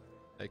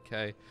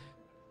 Okay.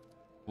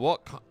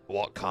 What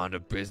kind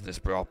of business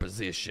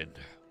proposition?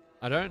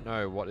 I don't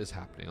know what is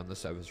happening on the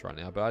surface right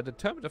now, but I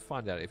determined to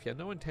find out. If you have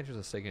no intentions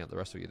of staking out the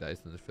rest of your days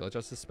in this village,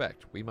 I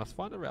suspect we must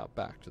find a route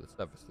back to the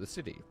surface of the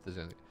city. If there's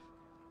anything.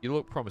 You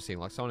look promising,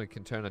 like someone who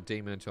can turn a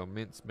demon into a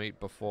mince meat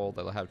before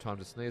they'll have time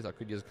to sneeze. I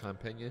could use a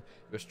companion.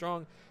 You're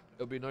strong.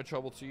 It'll be no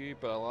trouble to you,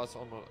 but alas,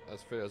 I'm not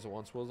as fit as I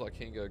once was. I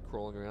can't go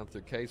crawling around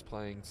through caves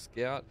playing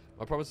scout.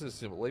 My promise is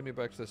simple. Lead me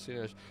back to the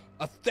city.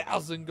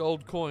 1,000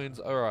 gold coins.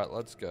 Alright,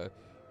 let's go.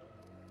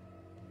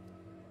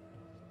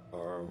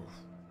 Oh.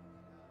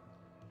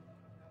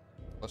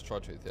 Let's try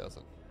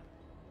 2,000.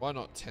 Why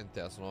not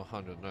 10,000 or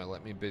 100? No,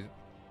 let me be.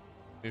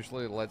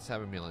 Usually, let's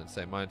have a million.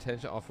 Say, my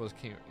intention offer was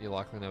king. You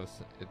likely never.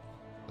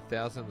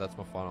 1,000. That's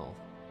my final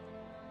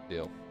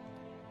deal.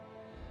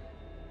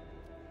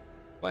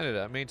 Planned it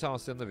out. Meantime, I'm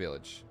still in the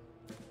village.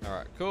 All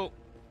right, cool.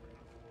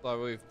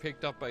 So we've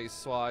picked up a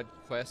side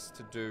quest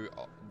to do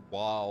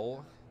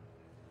while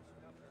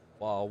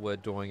we're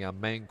doing our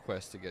main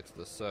quest to get to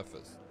the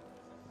surface.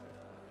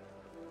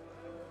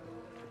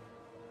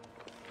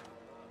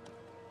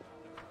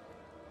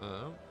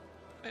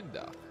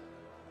 Ender.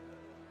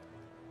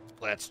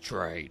 Let's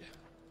trade.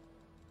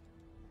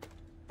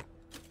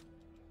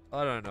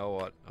 I don't know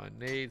what I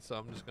need, so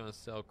I'm just gonna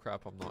sell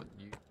crap I'm not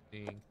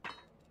using.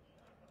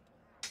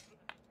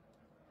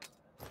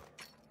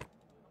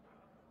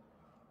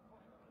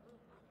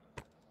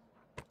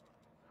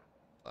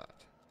 That.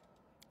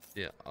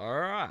 Yeah,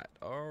 alright,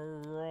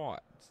 alright.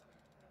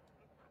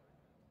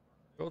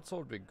 short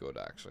sword would be good,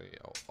 actually.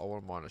 I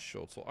wouldn't mind a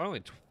short sword.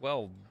 Only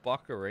 12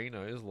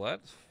 buccarinos.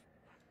 Let's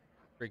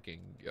freaking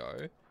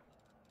go.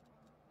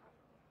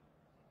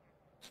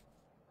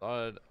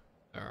 Alright.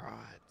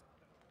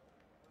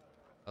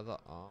 Other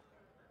arm.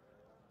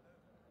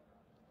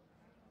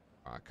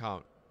 I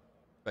can't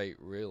beat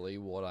really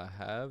what I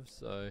have,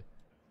 so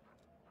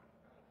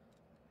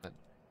that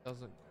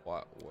doesn't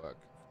quite work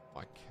for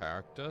my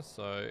character,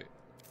 so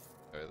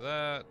go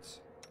that.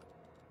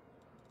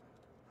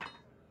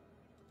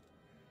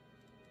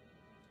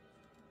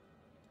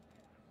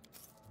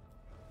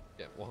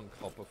 Get 1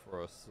 copper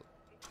for us.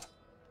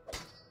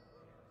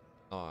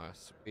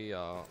 Nice. We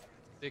are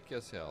thick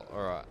as hell.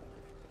 Alright.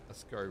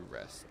 Let's go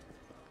rest.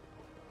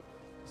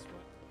 This way.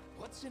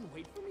 What's in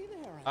wait for me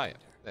there? Oh yeah.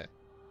 There.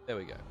 There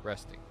we go.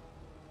 Resting.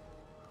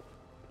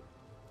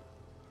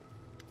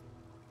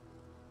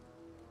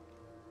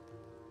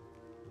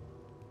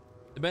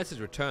 The message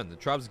returned. The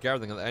tribes are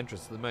gathering at the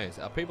entrance to the maze.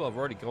 Our people have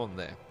already gone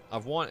there.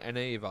 I've warned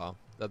Aniva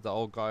that the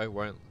old guy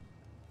won't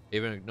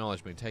even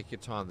acknowledge me. Take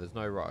your time. There's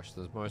no rush.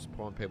 The most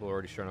important people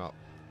already shown up.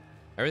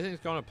 Everything's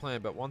gone to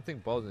plan, but one thing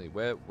bothers me.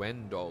 Where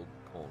Wendell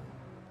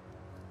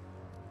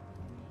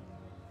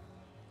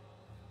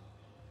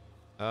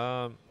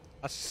gone?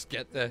 Let's just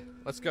get there.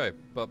 Let's go.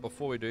 But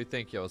before we do,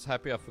 thank you. I was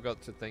happy I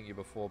forgot to thank you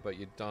before, but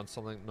you've done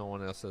something no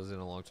one else has in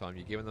a long time.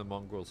 You've given the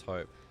mongrels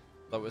hope.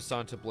 That we're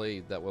starting to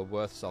believe that we're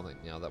worth something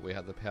now, that we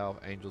have the power of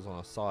angels on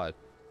our side.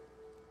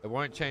 It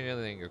won't change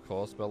anything, of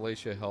course, but at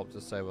least you help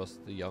to save us,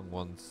 the young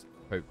ones,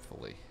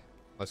 hopefully.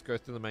 Let's go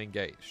through the main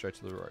gate, straight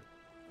to the road.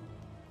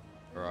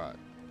 Alright.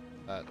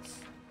 Let's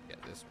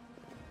get this.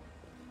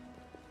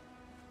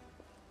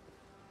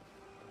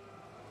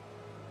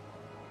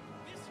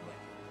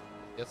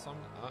 Yes,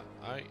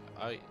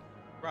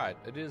 right,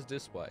 it is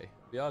this way.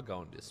 We are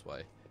going this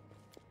way.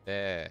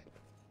 There.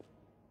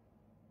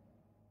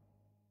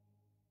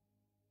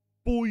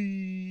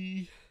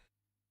 Boy.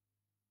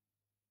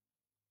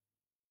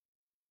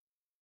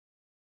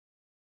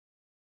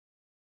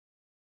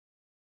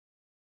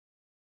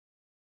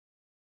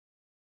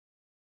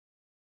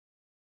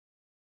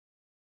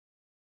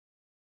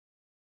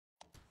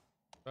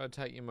 Try to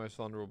take your most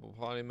vulnerable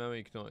party member.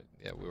 You cannot.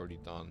 Yeah, we already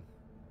done.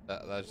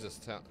 That's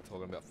just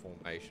talking about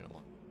formation. I'm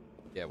like,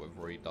 yeah, we've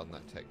already done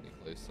that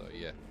technically. So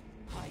yeah.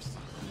 I saw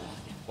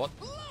blood. What?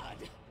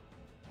 Blood.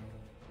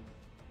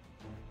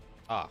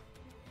 Ah.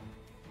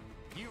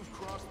 You've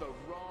crossed the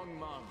wrong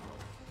mongrel.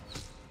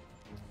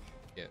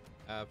 Yeah,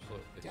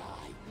 absolutely. Die!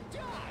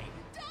 Die!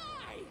 Die!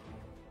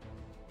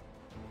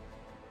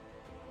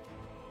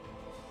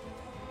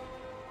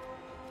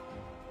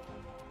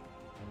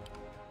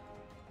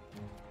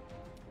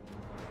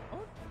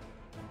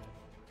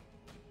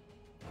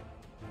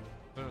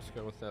 Let's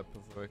go with that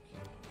provoking.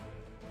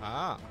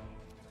 Ah.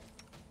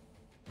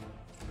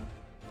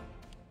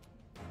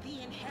 The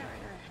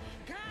Inheritor,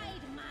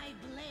 guide my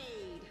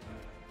blade.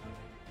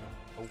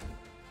 Oh.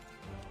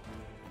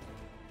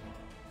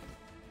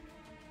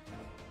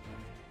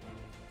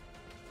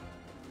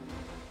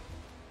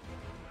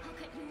 I'll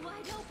cut you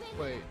wide open.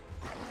 Wait.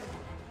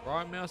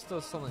 Right mouse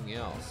does something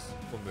else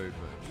for movement.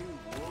 You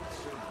won't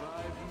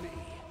survive me.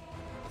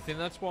 I think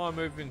that's why I'm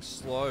moving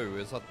slow,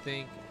 is I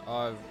think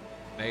I've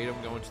made him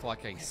go into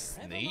like a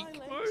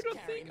sneak mode, I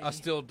think. I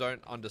still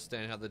don't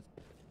understand how the...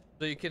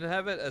 So you can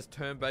have it as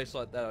turn-based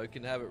like that, or you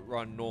can have it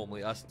run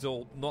normally. I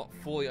still not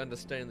fully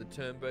understand the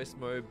turn-based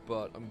mode,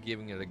 but I'm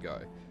giving it a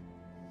go.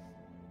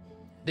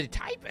 The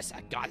typers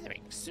are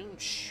gathering soon.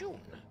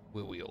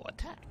 Will we all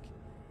attack?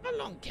 How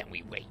long can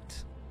we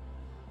wait?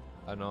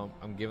 I know,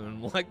 I'm giving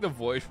him like the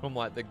voice from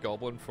like the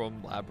goblin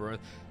from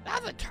Labyrinth. Now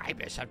the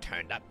typers have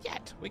turned up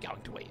yet. We're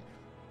going to wait.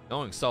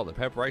 Knowing so, the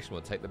preparation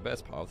will take the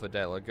best part of the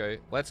day.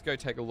 Let's go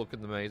take a look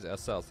in the maze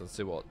ourselves and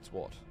see what's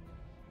what.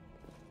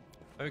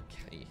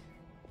 Okay.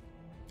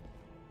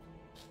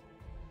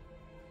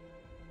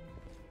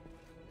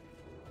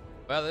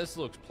 Wow, this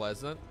looks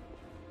pleasant.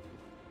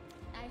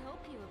 I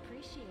hope you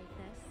appreciate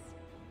this.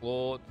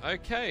 Lord.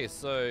 Okay,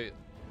 so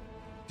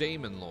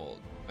Demon Lord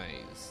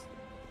maze.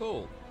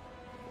 Cool.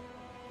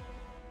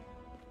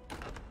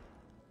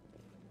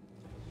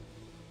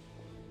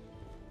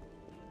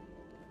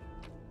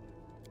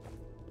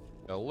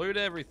 Go loot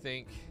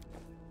everything.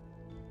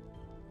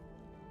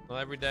 Well,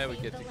 every day we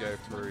get to go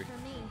through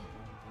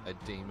a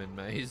demon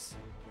maze.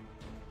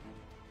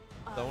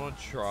 Don't want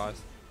to try.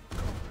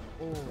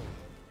 Oh.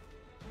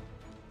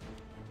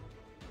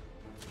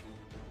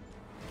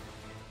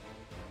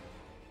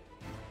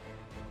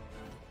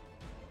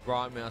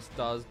 Right mouse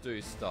does do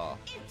stuff.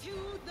 Into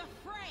the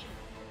fray.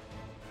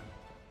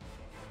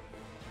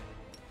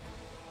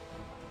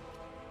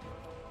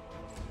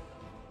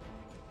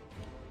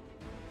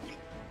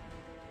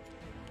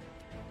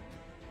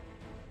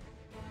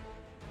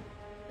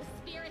 The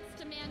spirits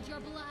demand your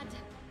blood.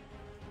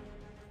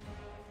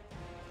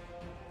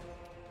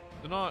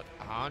 They're not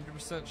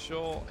 100%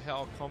 sure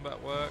how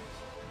combat works.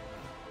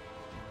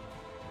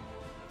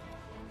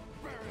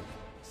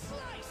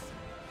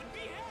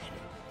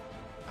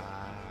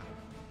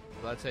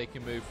 That's how you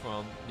can move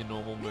from your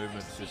normal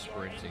movement to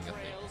sprinting, I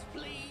think.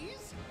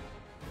 Please?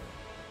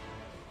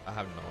 I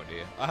have no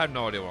idea. I have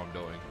no idea what I'm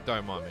doing.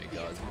 Don't mind me,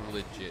 guys.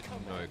 Legit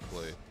no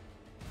clue.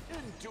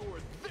 Endure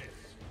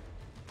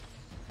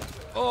this.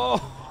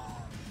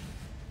 Oh!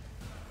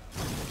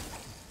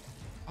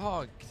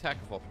 Oh, attack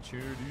of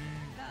opportunity.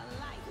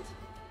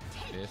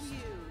 Yes.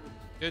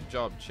 Good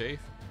job, Chief.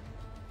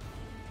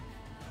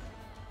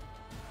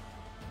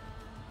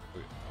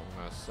 I'm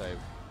gonna save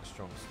a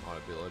strong smite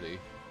ability.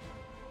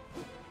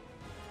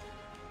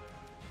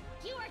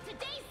 You are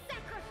today's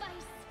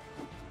sacrifice.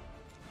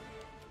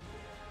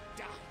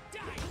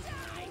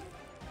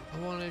 I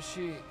wonder if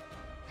she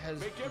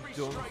has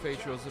doing the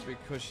feature, or is it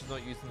because she's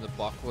not using the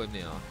buckler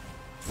now?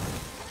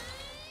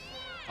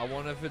 I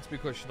wonder if it's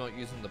because she's not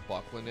using the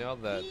buckler now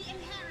that she's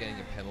getting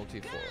a penalty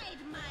for it.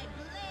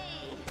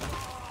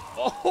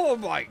 Oh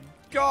my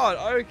god,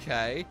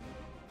 okay.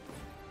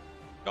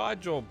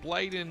 Guide your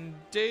blade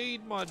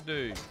indeed, my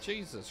dude.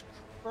 Jesus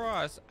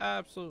Christ,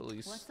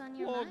 absolutely What's on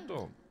your slogged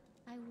mind? him.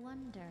 I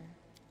wonder.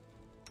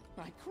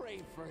 I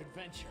crave for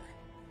adventure.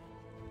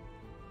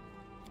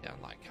 Yeah,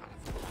 like kind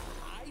of.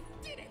 I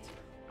did it.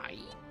 I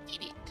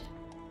did it.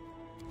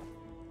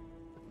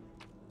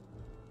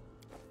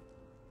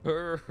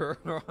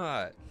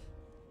 Right.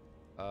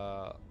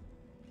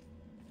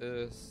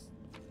 This.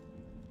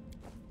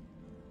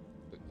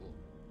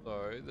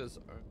 So there's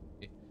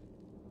only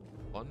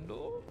one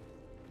door.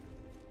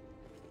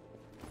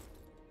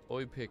 What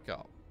we pick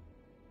up?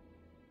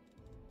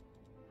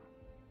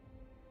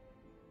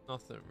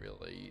 Nothing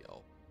really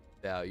of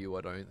value,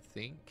 I don't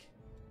think.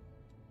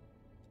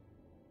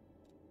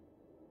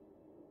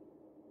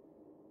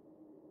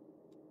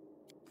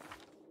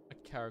 A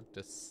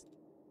character.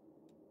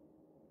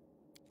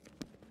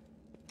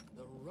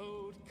 The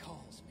road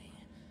calls me.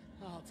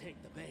 I'll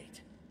take the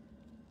bait.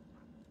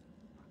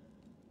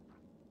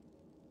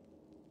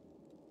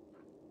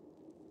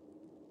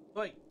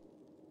 Wait.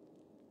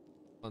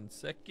 1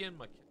 second,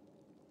 my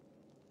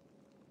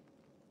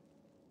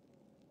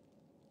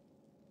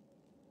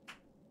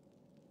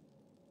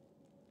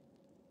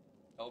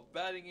they were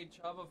batting each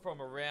other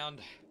from around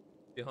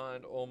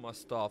behind all my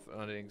stuff, and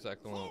I didn't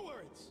exactly want.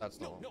 Forwards. That's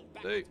not no,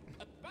 what I want to do.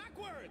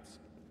 backwards.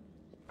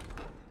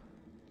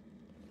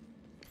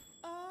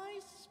 I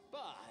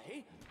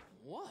spy.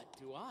 What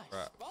do I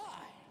Right.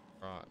 spy?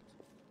 Right.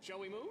 Shall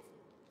we move?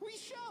 We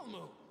shall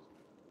move.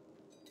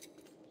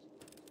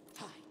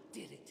 I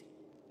did it.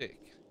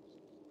 Dick.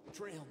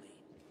 Trail me.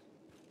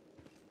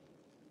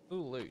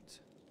 Ooh,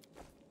 loot.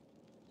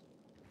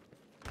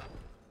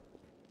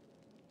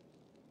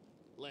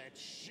 Let's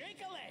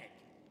shake a leg.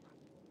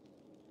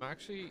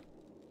 Actually,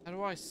 how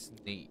do I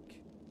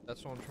sneak?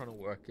 That's what I'm trying to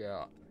work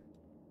out.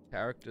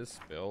 Character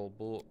spell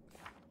book.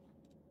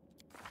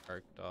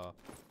 Character.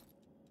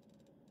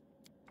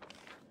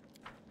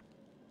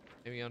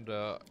 Maybe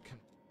under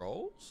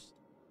controls?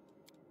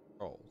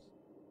 Controls.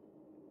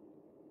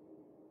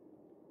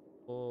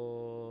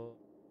 Or.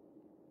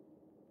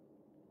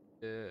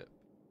 Yeah.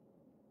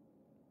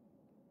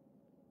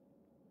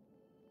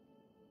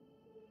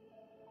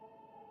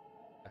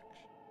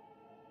 Action.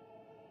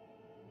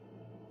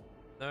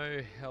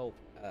 No help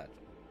at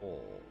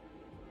all.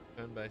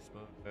 Turn-based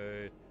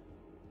mode.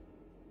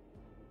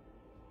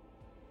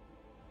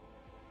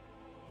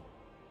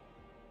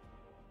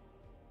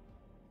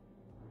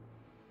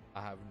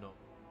 I have no.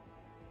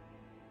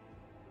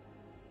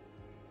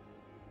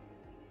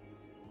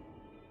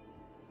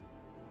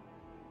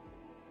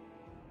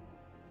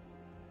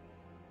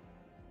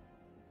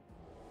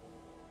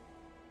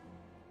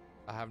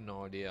 I have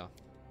no idea.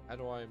 How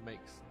do I make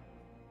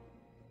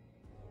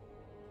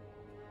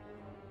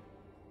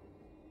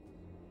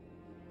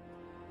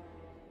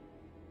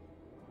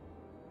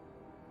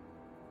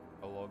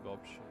a log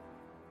option?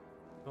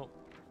 Nope,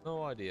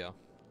 no idea.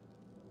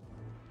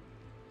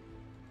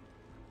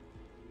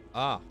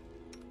 Ah.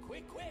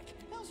 Quick, quick,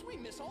 else we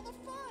miss all the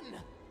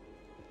fun.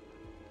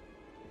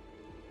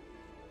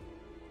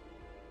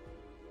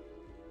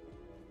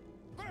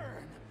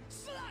 Burn,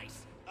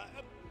 slice,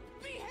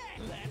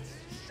 behead. Let's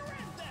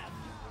shred them.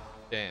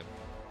 Damn.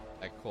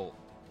 That cool.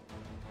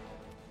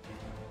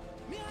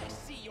 May I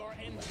see your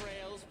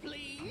entrails,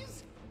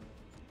 please?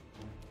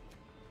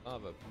 Son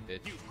of a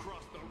bitch. You've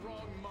crossed the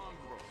wrong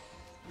mongrel.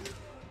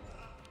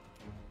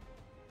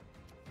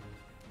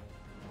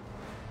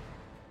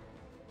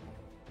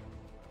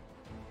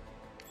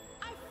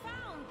 I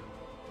found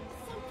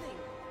something.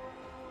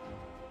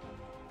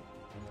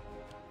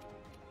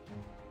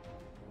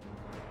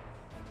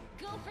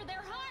 Go for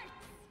their hearts.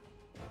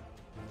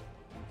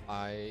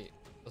 I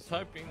was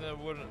hoping they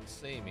wouldn't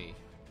see me.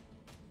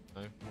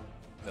 No.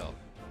 Well.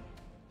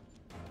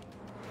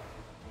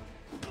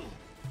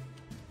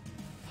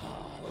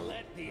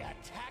 Let the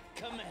attack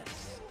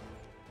commence.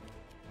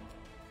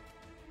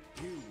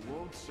 You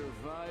won't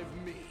survive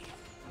me.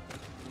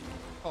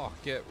 Oh,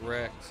 get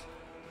wrecked.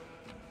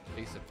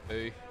 Piece of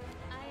poo.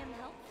 I am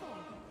helpful.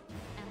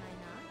 Am I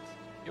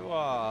not? You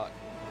are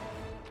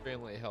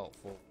extremely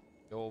helpful.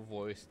 Your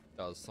voice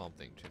does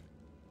something to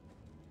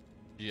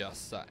me.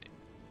 Just saying.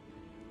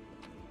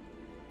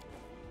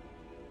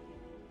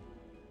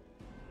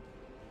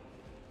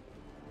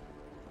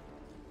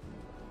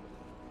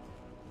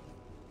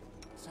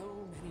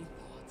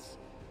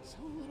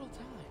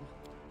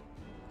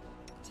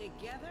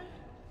 Together,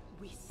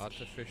 we stand.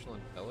 Artificial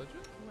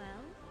intelligence?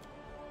 Well?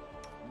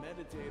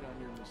 Meditate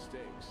on your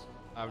mistakes.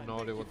 I have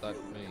no idea what that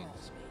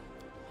means.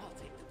 I'll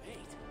take the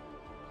bait.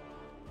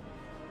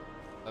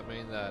 Does that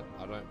mean that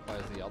I don't play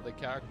as the other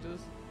characters?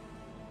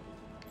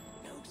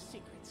 No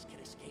secrets can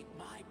escape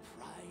my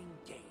prying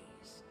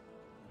gaze.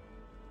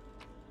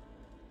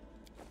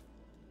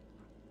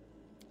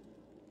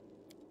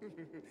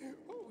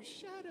 Oh,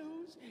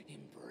 shadows,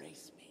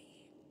 embrace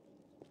me.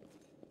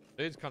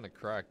 Dude's kind of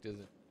cracked,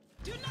 isn't it?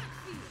 Do not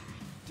fear.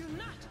 Do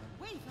not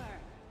waver.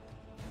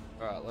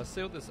 Alright, let's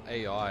see what this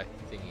AI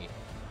thingy is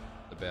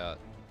about.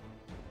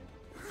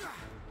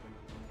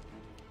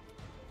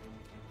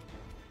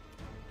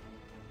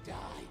 Die!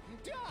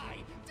 Die!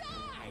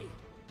 Die!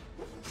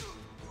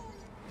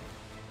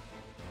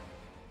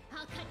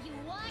 I'll cut you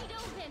wide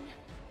open.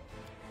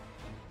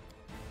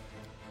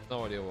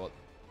 No idea what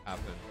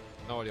happened.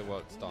 No idea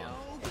what it's done. No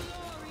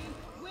glory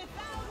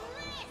without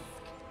risk.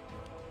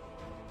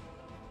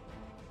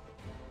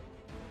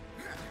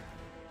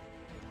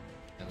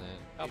 And then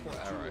couple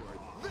arrow.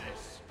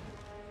 This!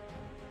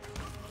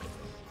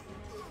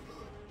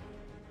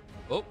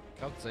 Oh,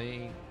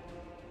 cutscene.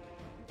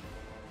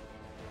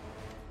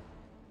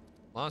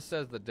 Lance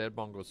says the dead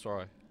mongrel,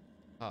 sorry.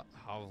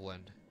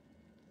 Hovland.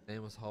 His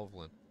name was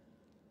Hovland.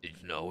 Did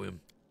you know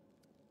him?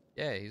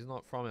 Yeah, he's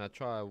not from our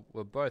tribe.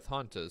 We're both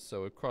hunters,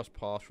 so we cross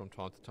paths from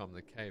time to time in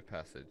the cave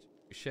passage.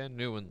 We share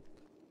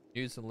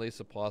news and leave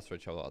supplies for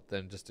each other,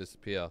 then just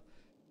disappear.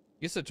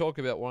 He used to talk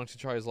about wanting to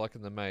try his luck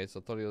in the maze. I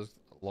thought he was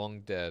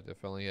long dead,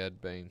 if only he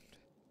had been.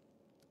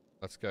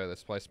 Let's go,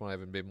 this place might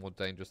even be more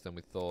dangerous than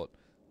we thought.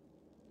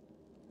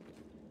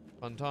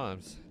 Fun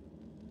times.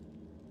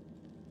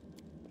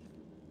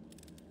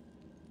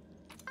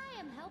 I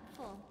am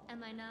helpful,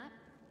 am I not?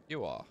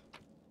 You are.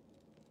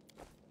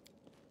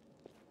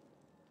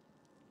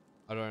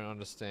 I don't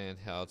understand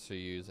how to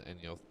use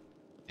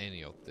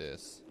any of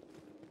this.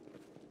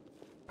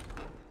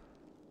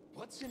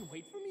 What's in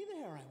wait for me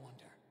there, I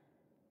wonder?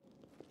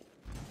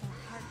 The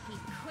heartbeat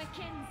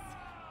quickens.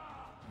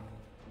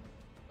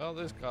 Well,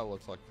 this guy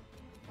looks like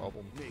a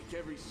problem. Make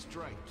every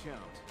strike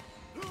count.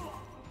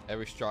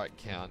 Every strike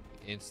count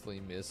instantly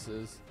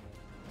misses.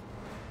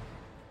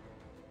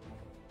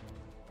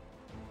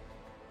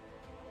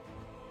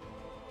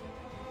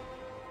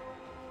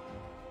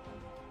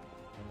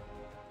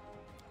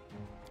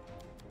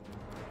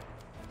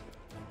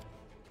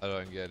 I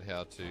don't get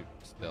how to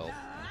stealth.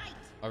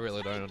 I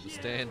really don't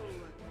understand.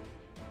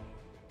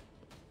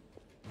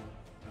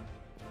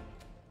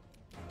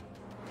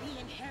 The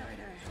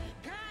inheritor,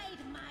 guide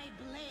my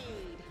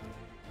blade.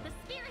 The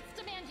spirits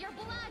demand your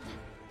blood.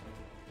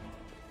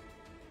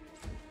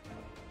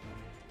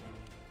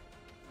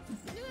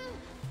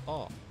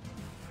 Oh.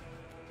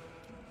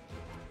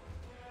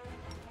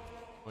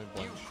 Point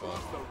blank You shot.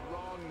 crossed the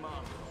wrong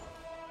mongrel.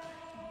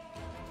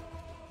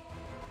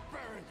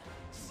 Burn!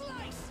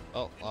 Slice!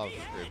 Oh, I've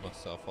screwed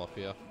myself up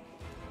here.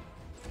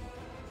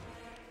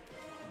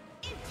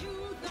 Into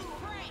the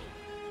fray.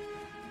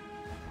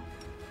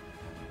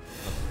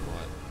 That's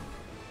right.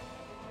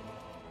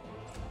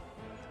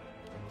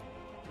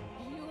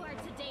 You are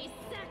today's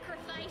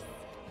sacrifice.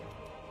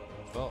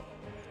 Oh.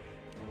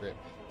 Rip.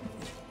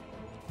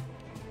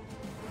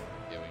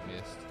 Yeah, we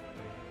missed.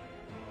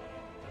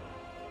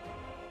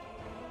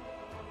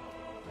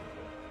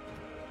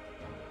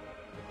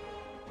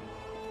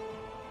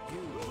 You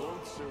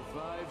won't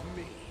survive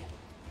me.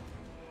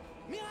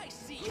 May I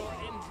see your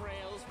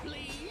entrails,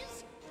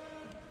 please?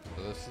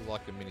 So this is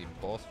like a mini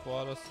boss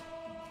fight or Did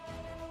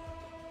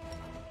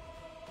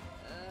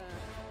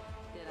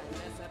I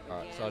mess up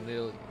Alright, again? so I need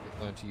to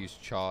learn to use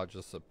charge,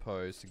 I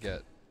suppose, to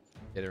get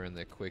her in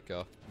there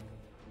quicker.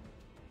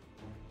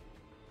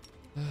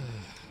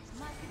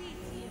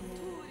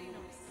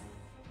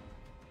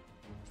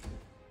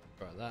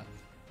 Try that.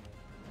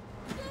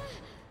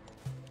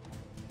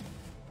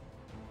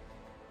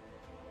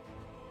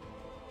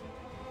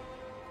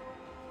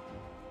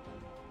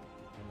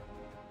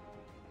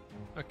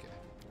 Okay.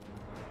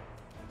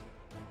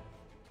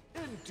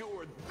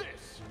 Endure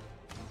this!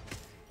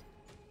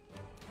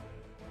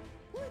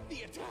 Let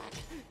the attack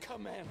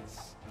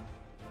commence!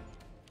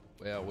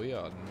 Well, we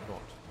are not.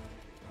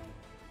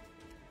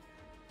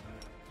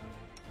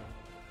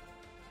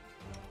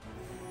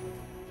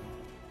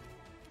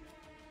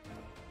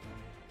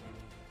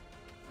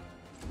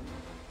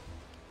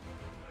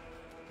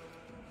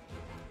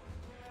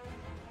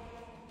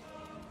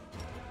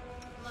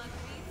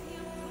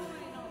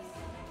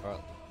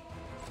 Alright.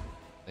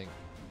 Think.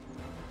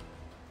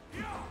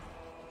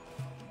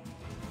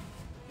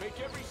 Make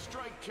every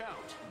strike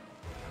count.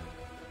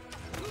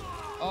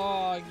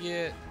 Oh, I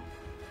get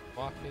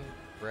fucking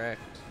wrecked.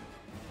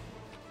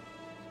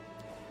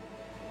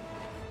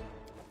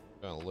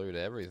 Gonna loot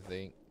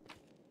everything.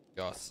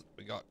 Gosh,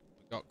 we got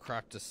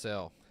crap to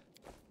sell.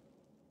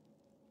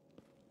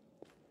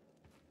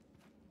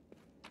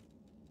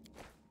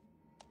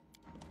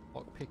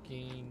 Lock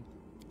picking.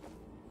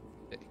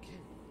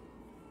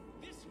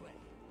 This way.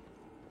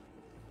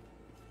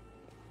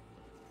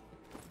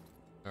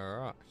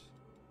 Alright.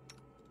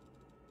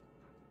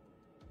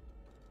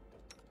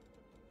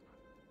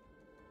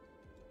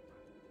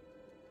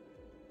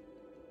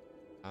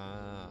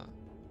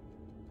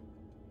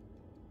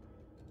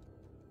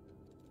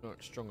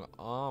 stronger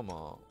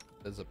armor,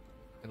 there's a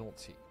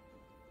penalty.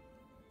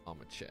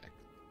 Armor check.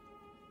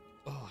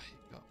 Oh,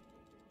 hiccup.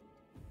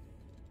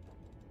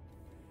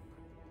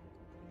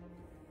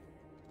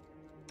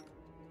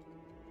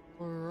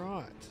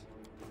 Alright.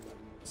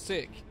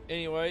 Sick.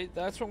 Anyway,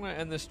 that's where I'm going to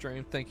end the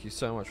stream. Thank you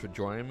so much for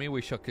joining me.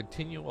 We shall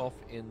continue off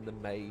in the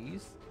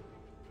maze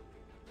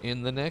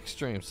in the next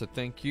stream. So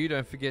thank you.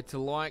 Don't forget to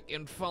like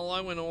and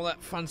follow and all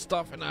that fun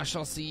stuff. And I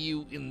shall see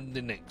you in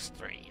the next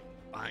stream.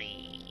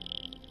 Bye.